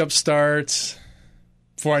 The makeup starts.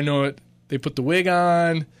 Before I know it, they put the wig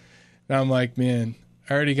on. And I'm like, man,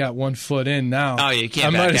 I already got 1 foot in now. Oh, you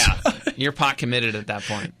can't back out. You're pot committed at that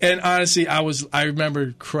point. And honestly, I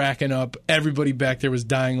remember cracking up. Everybody back there was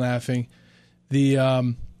dying laughing.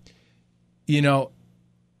 The,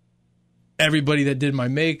 everybody that did my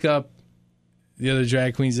makeup, the other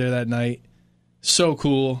drag queens there that night, so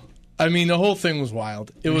cool. I mean, the whole thing was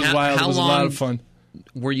wild. It was wild. It was a lot of fun.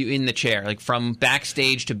 Were you in the chair, like from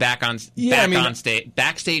backstage to on stage,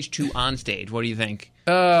 backstage to on stage? What do you think?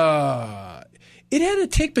 It had to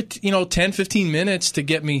take 10, 15 minutes to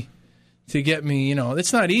get me.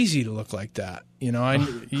 It's not easy to look like that.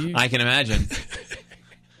 I can imagine.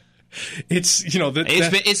 It's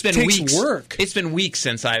it's been takes weeks. Work. It's been weeks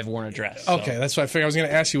since I've worn a dress. So. Okay, that's why I figured I was going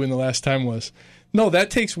to ask you when the last time was. No, that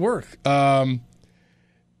takes work. Lot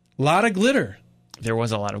of glitter. There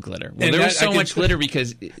was a lot of glitter. Well, there was so much glitter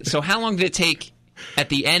because. So how long did it take at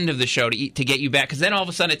the end of the show to get you back? Because then all of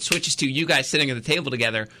a sudden it switches to you guys sitting at the table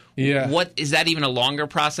together. Yeah. What is that even a longer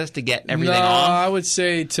process to get everything on? I would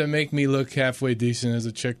say to make me look halfway decent as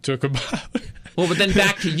a chick took about. Well, but then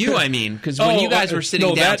back to you, I mean, because when you guys were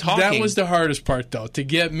sitting down talking. That was the hardest part, though, to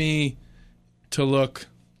get me to look,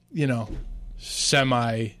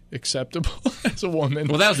 semi-acceptable as a woman.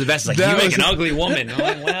 Well, that was the best. Like, you make an ugly woman. I'm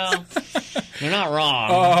like, well, you're not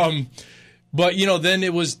wrong. But,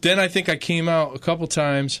 then I think I came out a couple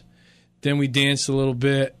times. Then we danced a little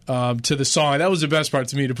bit to the song. That was the best part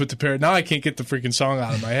to me, to put the pair. Now I can't get the freaking song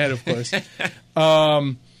out of my head, of course.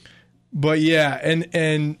 But, yeah,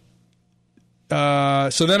 and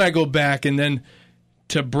so then I go back, and then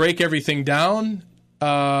to break everything down,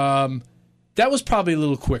 that was probably a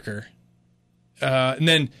little quicker. And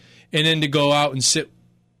then to go out and sit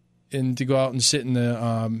in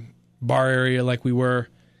the bar area like we were.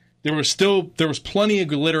 There was plenty of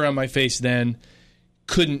glitter on my face then.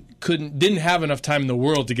 Didn't have enough time in the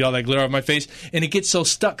world to get all that glitter off my face, and it gets so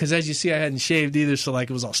stuck because, as you see, I hadn't shaved either, so like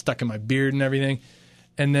it was all stuck in my beard and everything.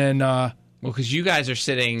 And then, well, because you guys are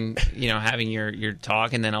sitting, having your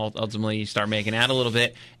talk, and then ultimately you start making out a little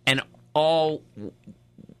bit, and my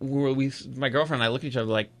girlfriend and I look at each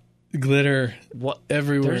other like, glitter, what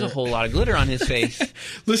everywhere? There's a whole lot of glitter on his face.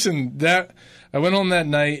 Listen, I went home that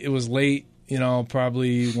night. It was late.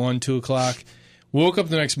 Probably 1, 2 o'clock. Woke up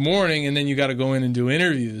the next morning, and then you got to go in and do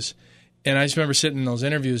interviews. And I just remember sitting in those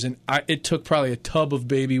interviews, and it took probably a tub of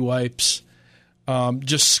baby wipes,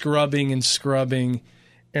 just scrubbing.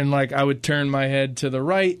 And, like, I would turn my head to the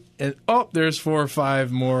right, and, there's 4 or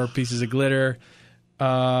 5 more pieces of glitter.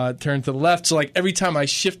 Turn to the left. So, like, every time I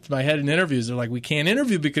shift my head in interviews, they're like, we can't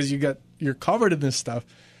interview because you're covered in this stuff.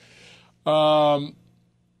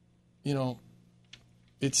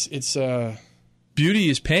 It's beauty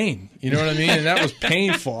is pain. You know what I mean? And that was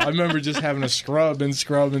painful. I remember just having to scrub.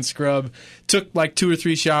 Took like 2 or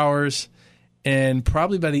 3 showers, and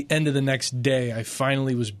probably by the end of the next day, I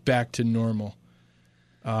finally was back to normal.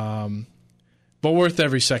 But worth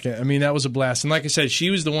every second. I mean, that was a blast. And like I said,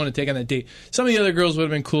 she was the one to take on that date. Some of the other girls would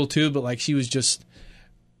have been cool too, but like she was just,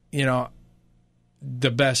 the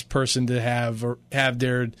best person to have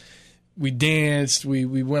there. We danced. We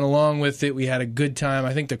went along with it. We had a good time.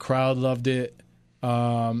 I think the crowd loved it. It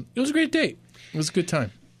was a great date. It was a good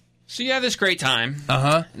time. So you have this great time.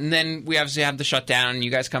 Uh-huh. And then we obviously have the shutdown.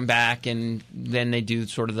 You guys come back, and then they do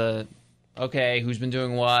sort of the, okay, who's been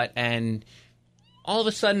doing what? And all of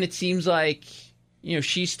a sudden it seems like,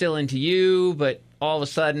 she's still into you, but all of a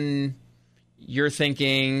sudden you're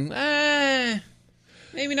thinking,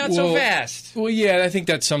 maybe not so fast. Well, yeah, I think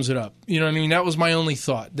that sums it up. You know what I mean? That was my only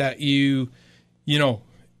thought, that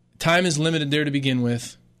time is limited there to begin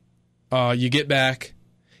with. You get back,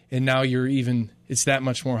 and now it's that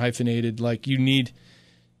much more hyphenated. Like, you need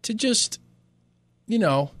to just,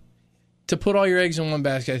 to put all your eggs in one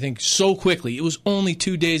basket, I think, so quickly. It was only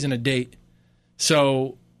 2 days and a date.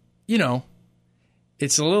 So,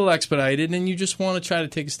 it's a little expedited, and you just want to try to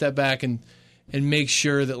take a step back and make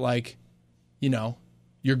sure that, like,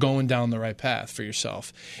 you're going down the right path for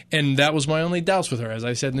yourself. And that was my only doubts with her, as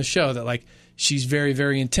I said in the show, that, like, she's very,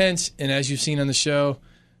 very intense. And as you've seen on the show,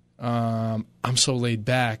 I'm so laid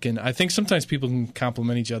back. And I think sometimes people can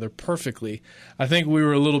complement each other perfectly. I think we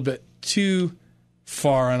were a little bit too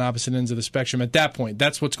far on opposite ends of the spectrum at that point.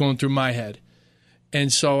 That's what's going through my head.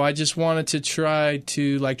 And so I just wanted to try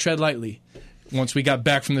to, like, tread lightly. once we got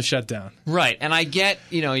back from the shutdown. Right, and I get,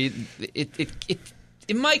 it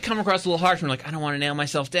might come across a little harsh when like, I don't want to nail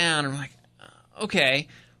myself down. And I'm like, okay,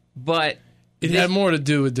 but it had more to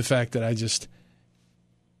do with the fact that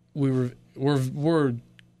we're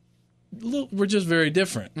just very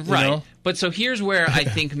different, right? You know? But so here's where I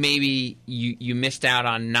think maybe you missed out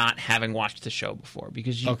on not having watched the show before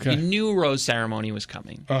because you knew Rose ceremony was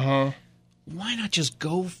coming. Why not just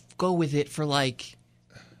go with it for like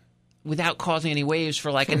without causing any waves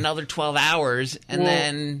for like another 12 hours and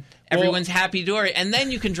then everyone's happy to do it, and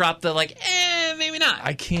then you can drop the like, maybe not.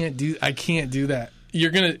 I can't do that.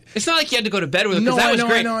 You're gonna. It's not like you had to go to bed with her because that was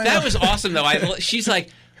great. That was awesome though. She's like,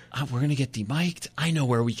 we're gonna get demiked. I know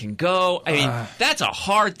where we can go. I mean, that's a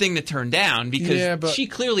hard thing to turn down because she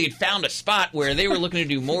clearly had found a spot where they were looking to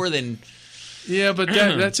do more than. Yeah, but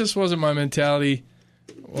that just wasn't my mentality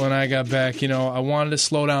when I got back. I wanted to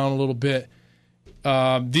slow down a little bit.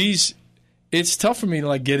 It's tough for me to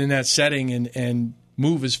like get in that setting and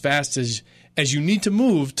move as fast as you need to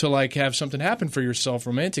move to like have something happen for yourself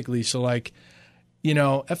romantically. So like,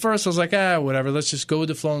 at first I was like, whatever, let's just go with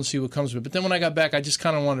the flow and see what comes of it. But then when I got back, I just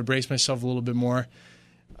kind of wanted to brace myself a little bit more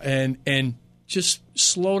and just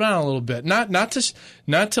slow down a little bit. Not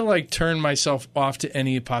to like turn myself off to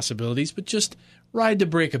any possibilities, but just ride the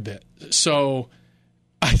brake a bit. So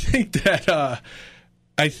I think that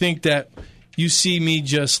you see me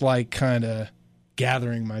just like kind of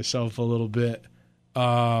gathering myself a little bit.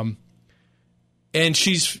 And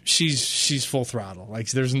she's full throttle.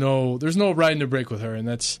 Like there's no riding the brake with her, and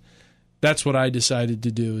that's what I decided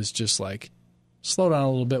to do is just like slow down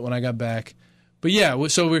a little bit when I got back. But yeah,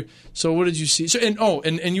 so what did you see? So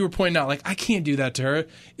and you were pointing out like I can't do that to her.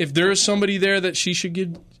 If there is somebody there that she should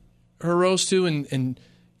give her rose to, and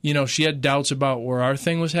she had doubts about where our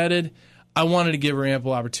thing was headed, I wanted to give her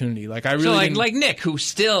ample opportunity. Like I really like Nick, who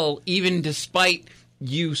still, even despite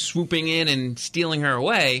you swooping in and stealing her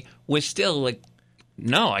away, was still like,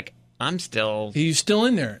 no, like I'm still. He's still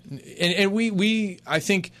in there, and we I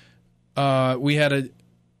think we had a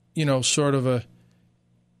sort of a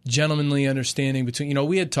gentlemanly understanding between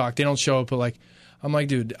we had talked. They don't show up, but like I'm like,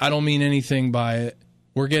 dude, I don't mean anything by it.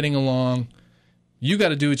 We're getting along. You got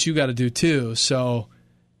to do what you got to do too. So.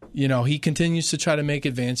 He continues to try to make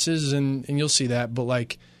advances, and you'll see that. But,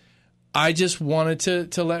 like, I just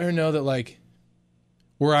wanted to let her know that, like,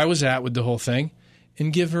 where I was at with the whole thing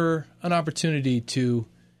and give her an opportunity to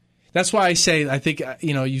 – that's why I say I think,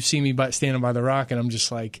 you see me standing by the rock, and I'm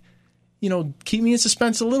just like, keep me in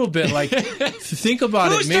suspense a little bit. Like, think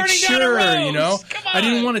about it. Make sure, I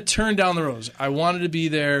didn't want to turn down the rose. I wanted to be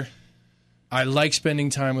there. I like spending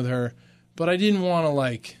time with her. But I didn't want to,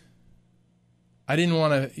 like – I didn't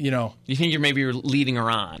want to, You think you're leading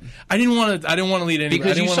her on? I didn't want to lead anybody.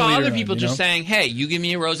 Because you saw other people just saying, hey, you give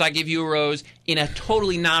me a rose, I give you a rose, in a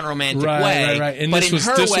totally non-romantic way. Right. And but this was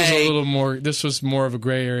a little more, this was more of a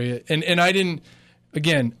gray area. And I didn't,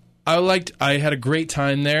 again, I had a great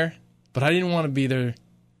time there, but I didn't want to be there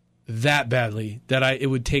that badly that it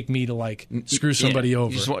would take me to, like, screw somebody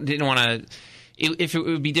over. You just didn't want to, if it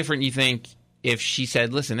would be different, you think, if she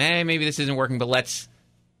said, listen, hey, maybe this isn't working, but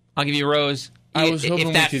I'll give you a rose. I was hoping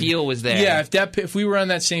if that feel was there. Yeah, if we were on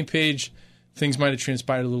that same page, things might have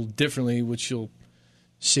transpired a little differently, which you'll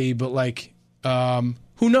see. But like,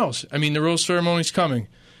 who knows? I mean, the rose ceremony's coming,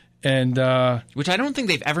 and which I don't think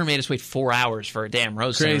they've ever made us wait 4 hours for a damn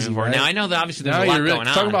rose ceremony before. Right? Now I know that obviously there's a lot going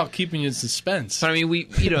on. Talk about keeping you in suspense. But I mean,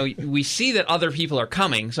 we see that other people are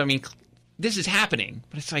coming, so I mean, this is happening.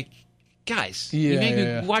 But it's like, guys, you make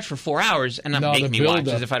me watch for 4 hours, and not make me watch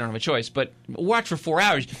as if I don't have a choice, but watch for 4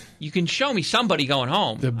 hours. You can show me somebody going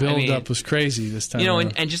home. The build-up was crazy this time.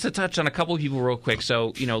 And just to touch on a couple of people real quick.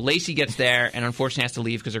 So, Lacey gets there and unfortunately has to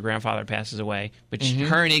leave because her grandfather passes away. But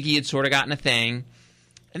her and Iggy had sort of gotten a thing.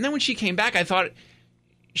 And then when she came back, I thought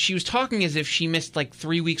she was talking as if she missed like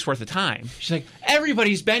 3 weeks worth of time. She's like,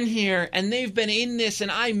 everybody's been here, and they've been in this,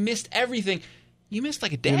 and I missed everything. You missed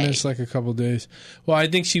like a day. You missed like a couple days. Well, I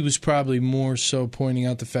think she was probably more so pointing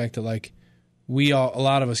out the fact that like a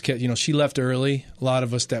lot of us kept, she left early. A lot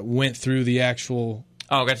of us that went through the actual.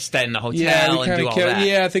 Oh, got to stay in the hotel and do all that.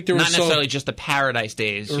 Yeah, I think there was not necessarily just the Paradise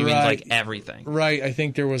days. She means like everything. Right. I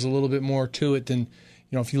think there was a little bit more to it than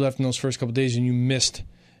if you left in those first couple of days and you missed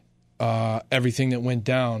everything that went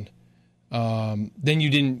down. Then you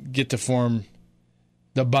didn't get to form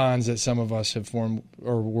the bonds that some of us have formed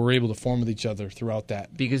or were able to form with each other throughout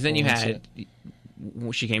that. Because then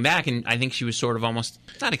she came back, and I think she was sort of almost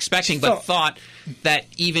not expecting, but thought that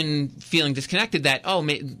even feeling disconnected, that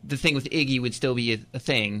the thing with Iggy would still be a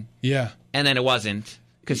thing. Yeah, and then it wasn't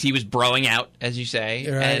because he was broing out, as you say,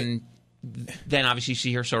 right. and then obviously you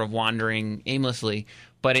see her sort of wandering aimlessly.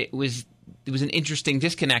 But it was an interesting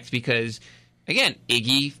disconnect because, again,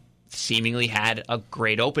 Iggy seemingly had a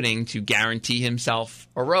great opening to guarantee himself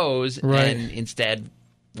a rose, and instead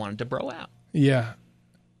wanted to bro out. Yeah.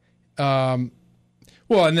 Well,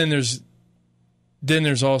 and then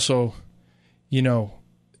there's also,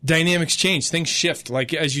 dynamics change, things shift.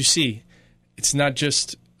 Like as you see, it's not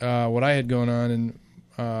just what I had going on,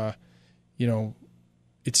 and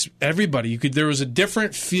it's everybody. There was a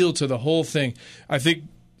different feel to the whole thing. I think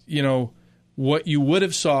what you would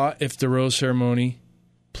have saw if the rose ceremony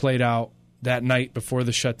played out that night before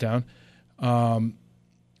the shutdown.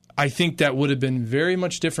 I think that would have been very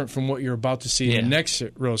much different from what you're about to see in the next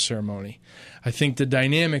rose ceremony. I think the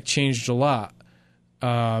dynamic changed a lot.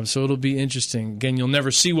 So it'll be interesting. Again, you'll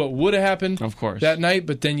never see what would have happened that night,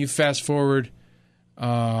 but then you fast forward,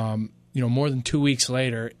 more than 2 weeks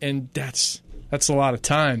later, and that's a lot of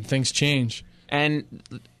time. Things change. And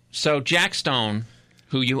so Jack Stone,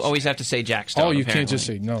 who you always have to say Jack Stone. Oh, you can't just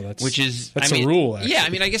say, no, that's a rule, actually. Yeah,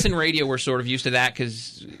 I guess in radio we're sort of used to that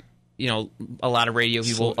because, a lot of radio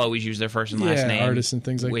people always use their first and last name. Artists and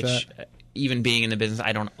things like that. Which, even being in the business,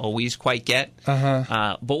 I don't always quite get.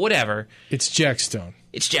 But whatever. It's Jack Stone.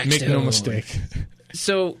 It's Jack Make Stone. no mistake.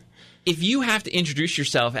 So if you have to introduce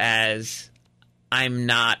yourself as, I'm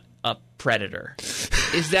not a predator,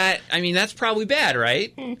 that's probably bad,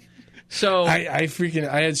 right? So I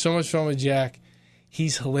had so much fun with Jack.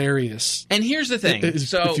 He's hilarious. And here's the thing.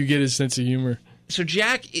 If you get his sense of humor. So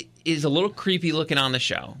Jack is a little creepy looking on the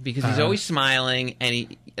show because he's always smiling.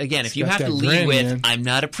 And if you have to lead with, man, I'm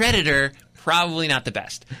not a predator, probably not the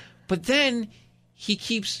best. But then he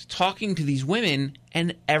keeps talking to these women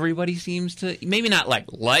and everybody seems to, maybe not like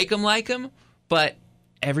him, but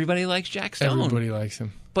everybody likes Jack Stone. Everybody likes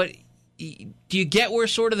him. But do you get where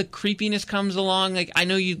sort of the creepiness comes along? Like, I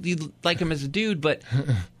know you like him as a dude, but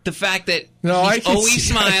the fact that he's always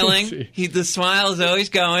smiling, the smile is always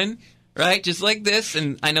going, right? Just like this.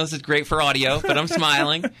 And I know this is great for audio, but I'm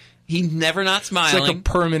smiling. He's never not smiling. It's like a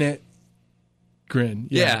permanent grin.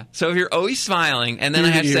 Yeah. So if you're always smiling, and then I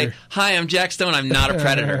have to say, hi, I'm Jack Stone, I'm not a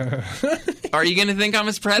predator. Are you going to think I'm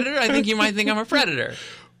a predator? I think you might think I'm a predator.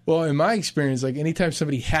 Well, in my experience, anytime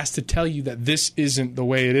somebody has to tell you that this isn't the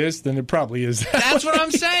way it is, then it probably is. That's what I'm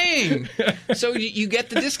saying. So you get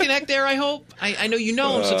the disconnect there, I hope. I know you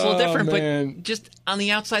know him, so it's a little different, but just on the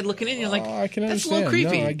outside looking in, you're like, I can that's understand. a little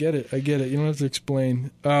creepy. No, I get it. You don't have to explain.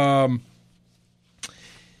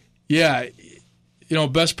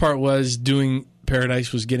 Best part was doing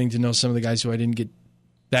Paradise was getting to know some of the guys who I didn't get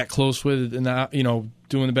that close with, and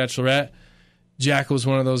doing the Bachelorette. Jack was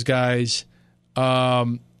one of those guys.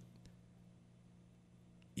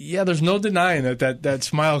 There's no denying that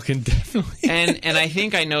smile can definitely. And I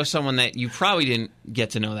think I know someone that you probably didn't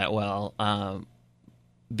get to know that well,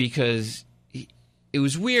 because it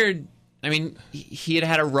was weird. I mean, he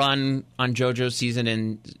had a run on JoJo's season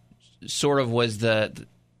and sort of was the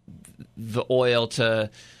oil to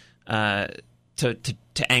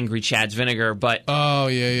angry Chad's vinegar. But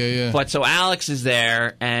But so Alex is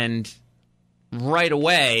there, and right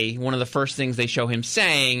away, one of the first things they show him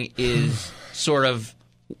saying is sort of,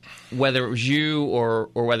 whether it was you or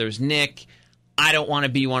whether it was Nick, I don't want to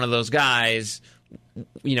be one of those guys,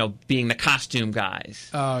 being the costume guys.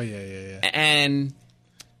 Oh, yeah. And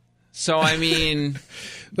so, I mean...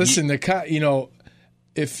 Listen,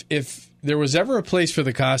 if there was ever a place for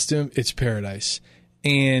the costume, it's Paradise.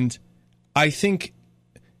 And I think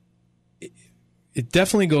it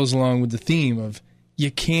definitely goes along with the theme of you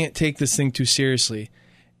can't take this thing too seriously.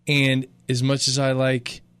 And as much as I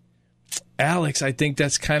like Alex, I think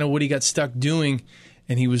that's kind of what he got stuck doing,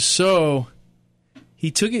 and he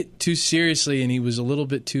took it too seriously, and he was a little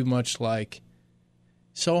bit too much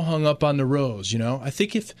so hung up on the rose, I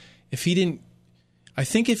think if he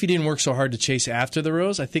didn't work so hard to chase after the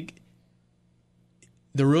rose, I think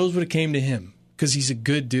the rose would have came to him because he's a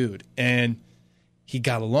good dude and he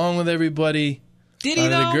got along with everybody. Did he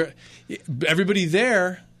though? Everybody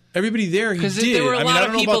there, he did. There were a lot I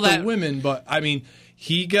don't of people know about the women, but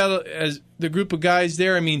he got as the group of guys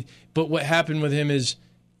there. But what happened with him is,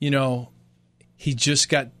 he just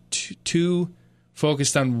got too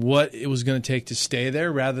focused on what it was going to take to stay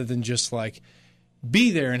there rather than just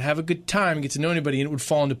be there and have a good time and get to know anybody, and it would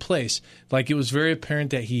fall into place. It was very apparent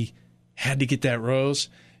that he had to get that rose,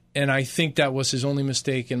 and I think that was his only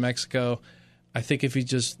mistake in Mexico. I think if he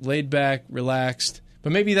just laid back, relaxed,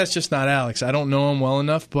 but maybe that's just not Alex. I don't know him well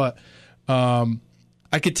enough, but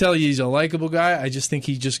I could tell you he's a likable guy. I just think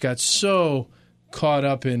he just got so caught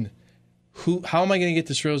up in how am I going to get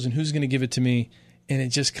this rose and who's going to give it to me, and it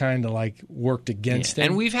just kind of like worked against him.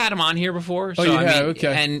 And we've had him on here before. So, you I have? mean,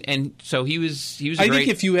 Okay. And so he was a I great...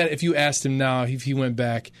 think if you asked him now, if he went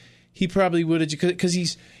back, he probably would have, because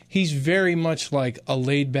he's very much like a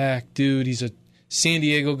laid back dude. He's a San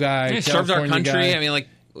Diego guy. He serves our country. Guy. I mean, like,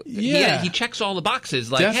 yeah, he checks all the boxes.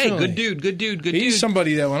 Like, definitely. Hey, good dude. He's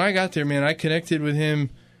somebody that when I got there, man, I connected with him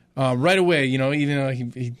right away. You know, even though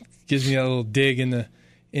he gives me a little dig in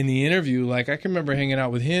the interview, like I can remember hanging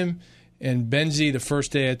out with him and Benzie the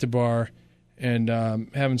first day at the bar and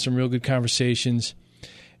having some real good conversations.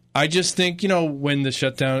 I just think, you know, when the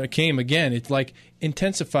shutdown came again, it like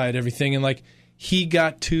intensified everything, and like he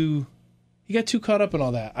got too caught up in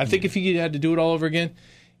all that. I think if he had to do it all over again,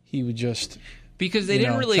 he would just... Because they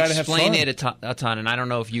didn't really explain it a ton, and I don't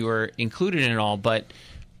know if you were included in it all, but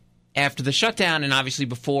after the shutdown, and obviously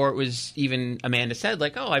before it was even Amanda said,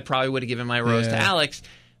 like, oh, I probably would have given my rose to Alex,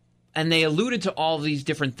 and they alluded to all these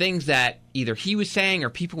different things that either he was saying or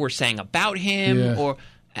people were saying about him,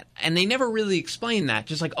 and they never really explained that.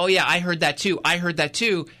 Just like, oh, yeah, I heard that too.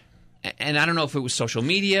 And I don't know if it was social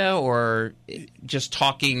media or just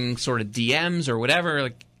talking sort of DMs or whatever.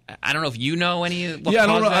 Like, I don't know if you know any of what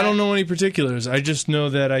caused that. I don't know any particulars. I just know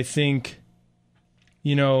that I think,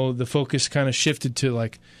 you know, the focus kind of shifted to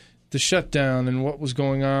like the shutdown and what was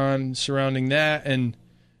going on surrounding that, and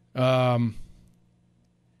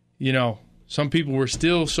you know, some people were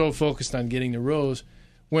still so focused on getting the rose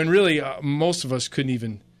when really most of us couldn't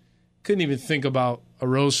even think about a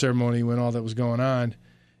rose ceremony when all that was going on.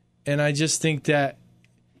 And I just think that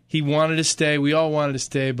he wanted to stay. We all wanted to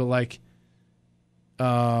stay, but like,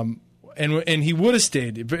 and he would have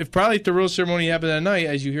stayed. If probably if the rose ceremony happened that night,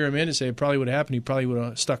 as you hear Amanda say, it probably would have happened. He probably would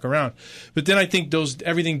have stuck around. But then I think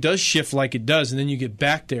everything does shift like it does, and then you get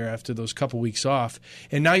back there after those couple weeks off,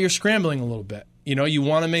 and now you're scrambling a little bit. You know, you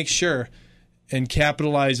want to make sure and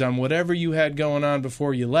capitalize on whatever you had going on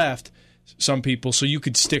before you left, some people, so you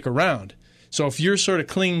could stick around. So if you're sort of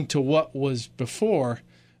clinging to what was before,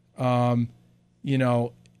 you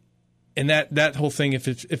know, and that whole thing, if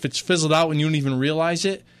it's fizzled out when you don't even realize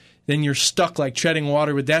it, then you're stuck like treading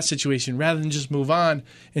water with that situation rather than just move on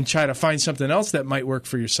and try to find something else that might work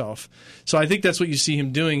for yourself. So I think that's what you see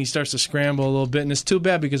him doing. He starts to scramble a little bit, and it's too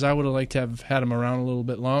bad because I would have liked to have had him around a little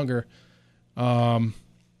bit longer.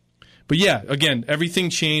 But yeah, again,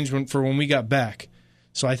 everything changed when we got back.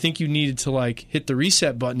 So I think you needed to like hit the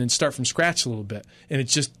reset button and start from scratch a little bit. And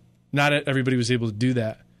it's just not everybody was able to do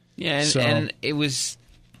that. Yeah, and it was...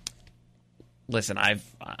 Listen, I'm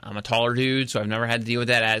a taller dude, so I've never had to deal with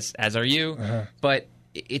that, as are you. Uh-huh. But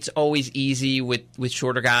it's always easy with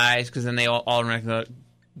shorter guys because then they all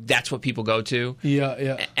that's what people go to.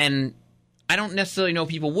 Yeah. And I don't necessarily know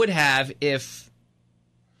people would have if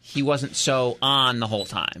he wasn't so on the whole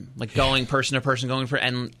time, like going person to person,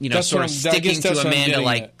 and you know, that's sort of sticking to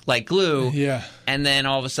Amanda like glue. Yeah. And then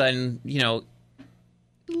all of a sudden, you know,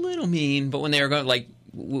 a little mean, but when they were going like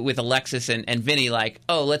with Alexis and Vinny, like,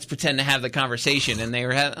 oh, let's pretend to have the conversation, and they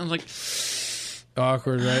were I was like,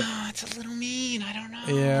 awkward, right? Oh, it's a little mean. I don't know.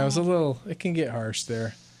 Yeah, it can get harsh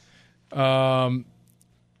there. And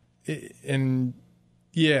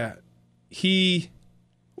yeah, you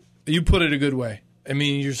put it a good way. I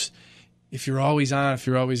mean, if you're always on,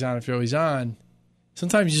 sometimes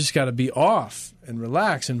you just got to be off and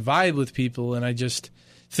relax and vibe with people. And I just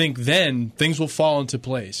think then things will fall into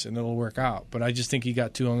place and it'll work out. But I just think he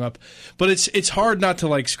got too hung up. But it's hard not to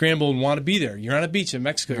like scramble and want to be there. You're on a beach in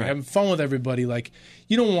Mexico. You're having fun with everybody. Like,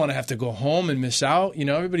 you don't want to have to go home and miss out. You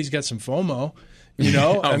know, everybody's got some FOMO. You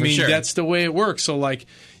know, I mean, that's the way it works. So like,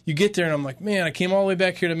 you get there and I'm like, man, I came all the way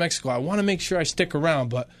back here to Mexico. I want to make sure I stick around,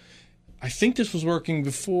 but I think this was working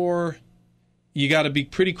before. You got to be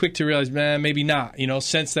pretty quick to realize, man, maybe not. You know,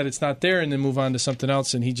 sense that it's not there and then move on to something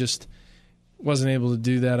else. And he just wasn't able to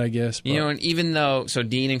do that, I guess. But. You know, and even though, so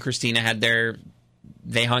Dean and Christina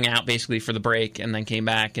they hung out basically for the break and then came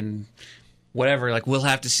back and whatever, like, we'll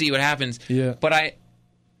have to see what happens. Yeah. But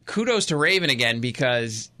kudos to Raven again,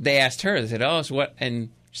 because they asked her, they said, oh, so what? And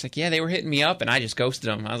she's like, yeah, they were hitting me up and I just ghosted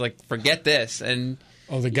them. I was like, forget this. And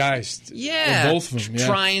oh, the guys. Yeah. Both of them, yeah.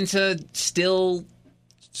 Trying to still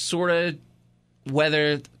sort of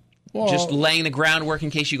just laying the groundwork in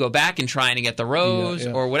case you go back and trying to get the rose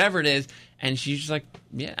or whatever it is. And she's just like,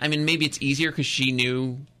 yeah. I mean, maybe it's easier because she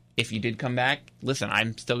knew if you did come back, listen,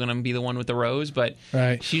 I'm still going to be the one with the rose. But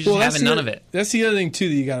she's just having none of it. That's the other thing, too,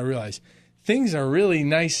 that you got to realize. Things are really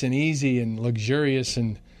nice and easy and luxurious.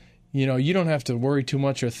 And, you know, you don't have to worry too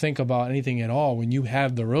much or think about anything at all when you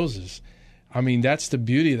have the roses. I mean, that's the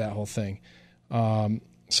beauty of that whole thing.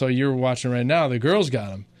 So you're watching right now, the girls got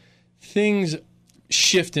them. Things,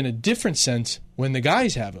 shift in a different sense when the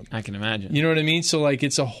guys have them. I can imagine. You know what I mean? So, like,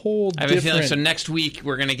 it's a whole I have a feeling, so next week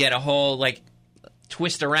we're going to get a whole, like,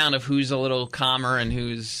 twist around of who's a little calmer and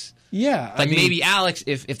who's... Yeah. Like, maybe Alex,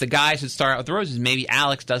 if the guys would start out with the roses, maybe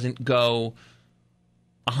Alex doesn't go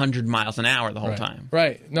 100 miles an hour the whole time.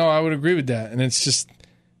 Right. No, I would agree with that. And it's just,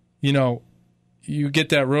 you get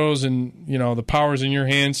that rose and, the power's in your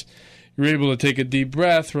hands. You're able to take a deep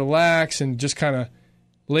breath, relax, and just kind of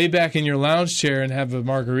lay back in your lounge chair and have a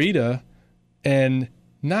margarita and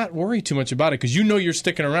not worry too much about it because you're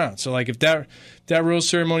sticking around. So, like, if that rose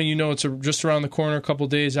ceremony, it's just around the corner, a couple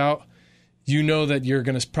days out, that you're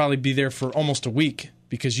going to probably be there for almost a week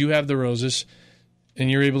because you have the roses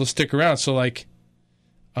and you're able to stick around. So, like,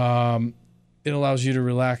 it allows you to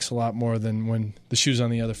relax a lot more than when the shoe's on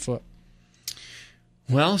the other foot.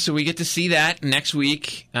 Well, so we get to see that next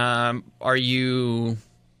week. Are you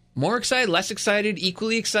more excited, less excited,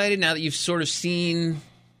 equally excited now that you've sort of seen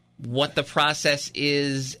what the process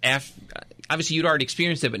is? Obviously, you'd already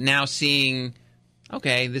experienced it, but now seeing,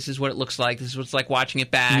 okay, this is what it looks like. This is what it's like watching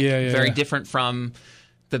it back. Very different from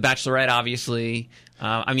The Bachelorette, obviously.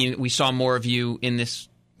 We saw more of you in this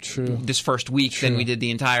first week than we did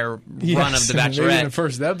the entire run of The Bachelorette. Maybe in the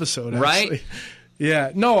first episode, actually. Right?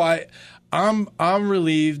 Yeah. No, I'm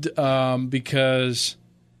relieved because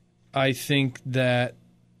I think that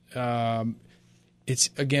it's,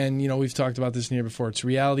 again, we've talked about this in here before. It's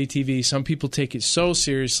reality TV. Some people take it so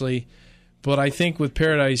seriously, but I think with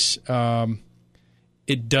Paradise,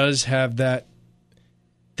 it does have that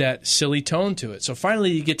silly tone to it. So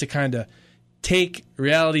finally, you get to kind of take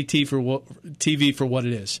reality TV for what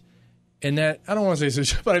it is. And that, I don't want to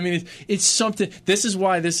say, but I mean, it's something. This is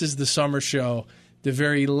why this is the summer show. The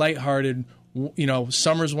very lighthearted,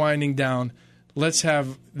 summer's winding down. Let's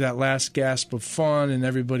have that last gasp of fun, and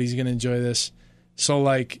everybody's going to enjoy this. So,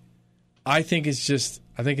 like, I think it's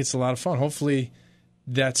a lot of fun. Hopefully,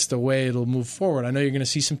 that's the way it'll move forward. I know you're going to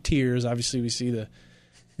see some tears. Obviously, we see the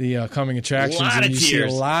coming attractions, and you see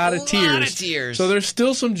a lot of tears. So there's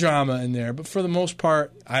still some drama in there, but for the most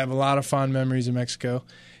part, I have a lot of fond memories of Mexico,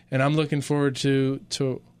 and I'm looking forward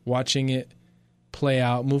to watching it play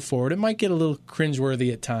out, move forward. It might get a little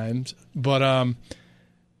cringeworthy at times, but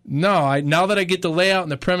now that I get the layout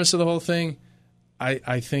and the premise of the whole thing,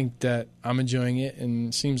 I think that I'm enjoying it, and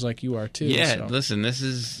it seems like you are too. Yeah, so. Listen, this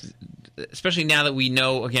is, especially now that we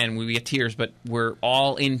know, again, we get tears, but we're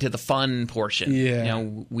all into the fun portion. Yeah.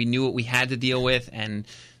 We knew what we had to deal with, and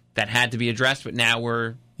that had to be addressed, but now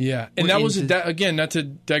we're... Yeah, and that was, again, not to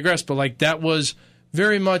digress, but like that was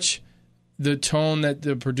very much the tone that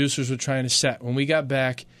the producers were trying to set. When we got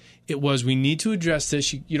back, it was, we need to address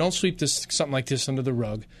this. You don't sweep something like this under the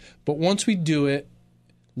rug. But once we do it,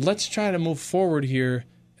 let's try to move forward here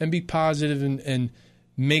and be positive and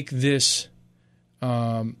make this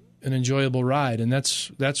an enjoyable ride. And that's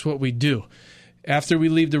what we do. After we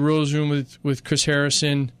leave the Rose Room with Chris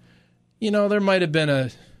Harrison, there might have been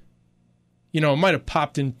it might have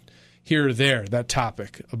popped in here or there, that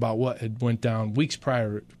topic about what had went down weeks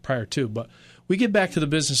prior to. But we get back to the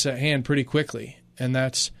business at hand pretty quickly, and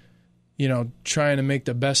that's, trying to make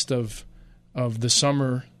the best of the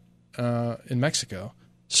summer in Mexico.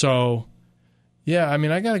 So, yeah, I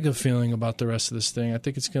mean, I got a good feeling about the rest of this thing. I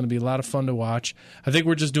think it's going to be a lot of fun to watch. I think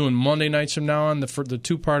we're just doing Monday nights from now on. The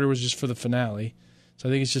two-parter was just for the finale. So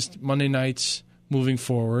I think it's just Monday nights moving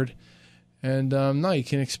forward. And, you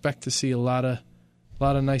can expect to see a lot of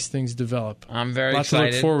nice things develop. I'm very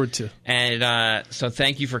excited. To look forward to. And so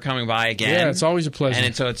thank you for coming by again. Yeah, it's always a pleasure.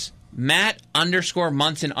 And so it's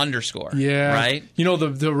Matt_Munson_. Yeah. Right?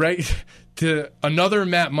 Another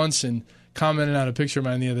Matt Munson commented on a picture of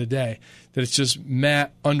mine the other day that it's just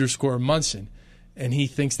Matt_Munson, and he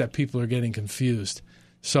thinks that people are getting confused.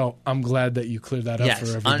 So I'm glad that you cleared that up for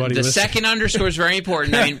everybody. The listening. second underscore is very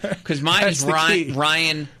important. I mean, because mine is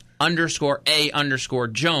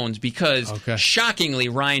Ryan_A_Jones because shockingly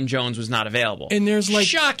Ryan Jones was not available. And there's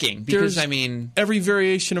shocking because every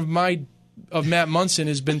variation of Matt Munson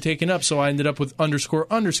has been taken up, so I ended up with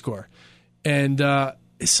 __. And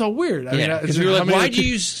it's so weird. Because we were like, why do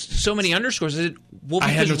you use so many underscores? Is it, because I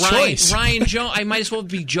had no choice. Ryan Jones, I might as well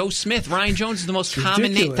be Joe Smith. Ryan Jones is the most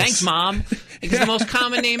common name. Thanks, Mom. It's the most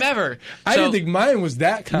common name ever. I didn't think mine was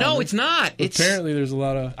that common. No, it's not. Apparently there's a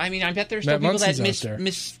lot of I bet there's still people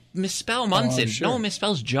that misspell Munson. Sure. No one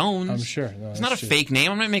misspells Jones. I'm sure. It's not a fake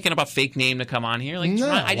name. I'm not making up a fake name to come on here.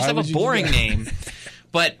 I just have a you boring name.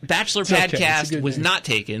 But Bachelor Padcast was not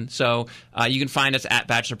taken, so you can find us at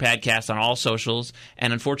Bachelor Padcast on all socials.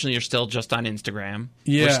 And unfortunately, you're still just on Instagram.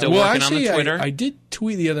 Yeah, we're still working on the Twitter. I did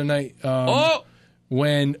tweet the other night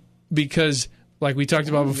because like we talked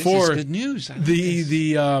about before. This is good news.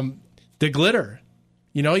 The glitter.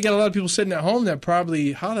 You know, you got a lot of people sitting at home that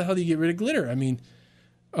probably, how the hell do you get rid of glitter? I mean,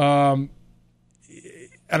 and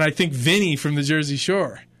I think Vinny from the Jersey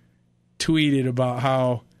Shore tweeted about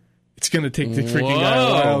how it's going to take the freaking guy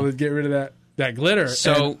a while to get rid of that glitter.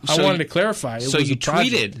 So I wanted to clarify. So you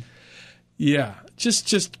tweeted? Yeah,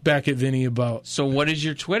 just back at Vinny about. So what is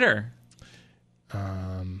your Twitter?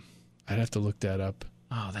 I'd have to look that up.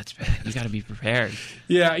 Oh, that's bad. You got to be prepared.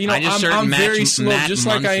 Yeah, you know, I'm very slow, just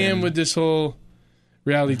like I am with this whole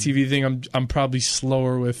reality TV thing. I'm probably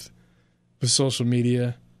slower with social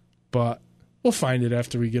media, but we'll find it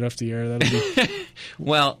after we get off the air. That'll be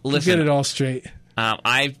well. Listen, we'll get it all straight.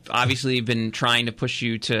 I've obviously been trying to push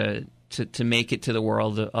you to make it to the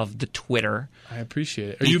world of the Twitter. I appreciate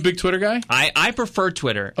it. Are you a big Twitter guy? I prefer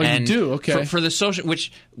Twitter. Oh, you do? Okay. For the social,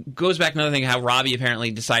 which goes back to another thing, how Robbie apparently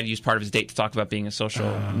decided to use part of his date to talk about being a social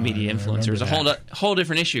media influencer. It's a whole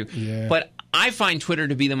different issue. Yeah. But I find Twitter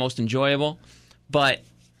to be the most enjoyable. But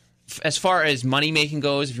as far as money making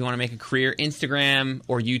goes, if you want to make a career, Instagram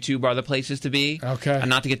or YouTube are the places to be. Okay. And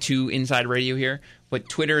not to get too inside radio here, but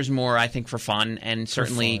Twitter is more, I think, for fun. And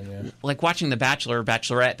certainly, like watching The Bachelor,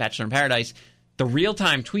 Bachelorette, Bachelor in Paradise, the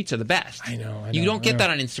real-time tweets are the best. I know. You don't get that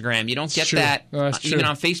on Instagram. You don't get that even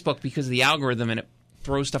on Facebook because of the algorithm, and it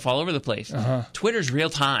throws stuff all over the place. Twitter's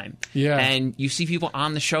real-time. Yeah. And you see people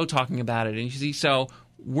on the show talking about it. And you see, so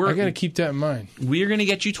I got to keep that in mind. We're going to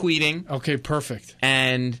get you tweeting. Okay, perfect.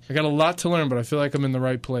 And I got a lot to learn, but I feel like I'm in the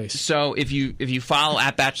right place. So if you follow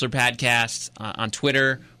at Bachelor Podcast on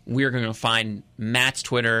Twitter, we're going to find Matt's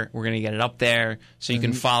Twitter. We're going to get it up there so you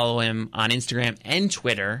can follow him on Instagram and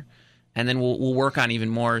Twitter. And then we'll work on even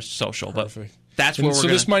more social. Perfect. But that's where So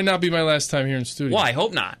this might not be my last time here in studio. Well, I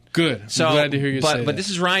hope not. Good. I'm glad to hear you say that. But this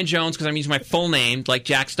is Ryan Jones, because I'm using my full name, like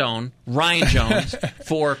Jack Stone, Ryan Jones,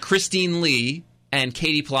 for Christine Lee and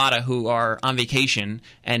Katie Pilata, who are on vacation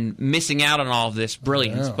and missing out on all of this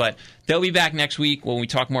brilliance. But they'll be back next week when we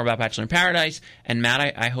talk more about Bachelor in Paradise. And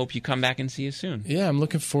Matt, I hope you come back and see us soon. Yeah, I'm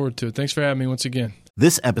looking forward to it. Thanks for having me once again.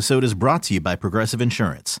 This episode is brought to you by Progressive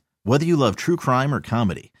Insurance. Whether you love true crime or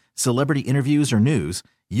comedy, celebrity interviews or news,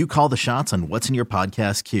 you call the shots on what's in your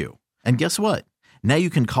podcast queue. And guess what? Now you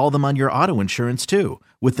can call them on your auto insurance too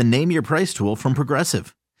with the Name Your Price tool from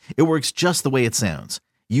Progressive. It works just the way it sounds.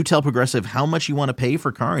 You tell Progressive how much you want to pay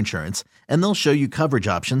for car insurance, and they'll show you coverage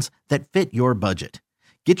options that fit your budget.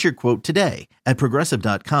 Get your quote today at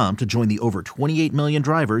Progressive.com to join the over 28 million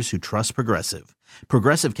drivers who trust Progressive.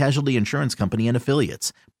 Progressive Casualty Insurance Company and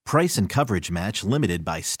Affiliates. Price and coverage match limited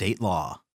by state law.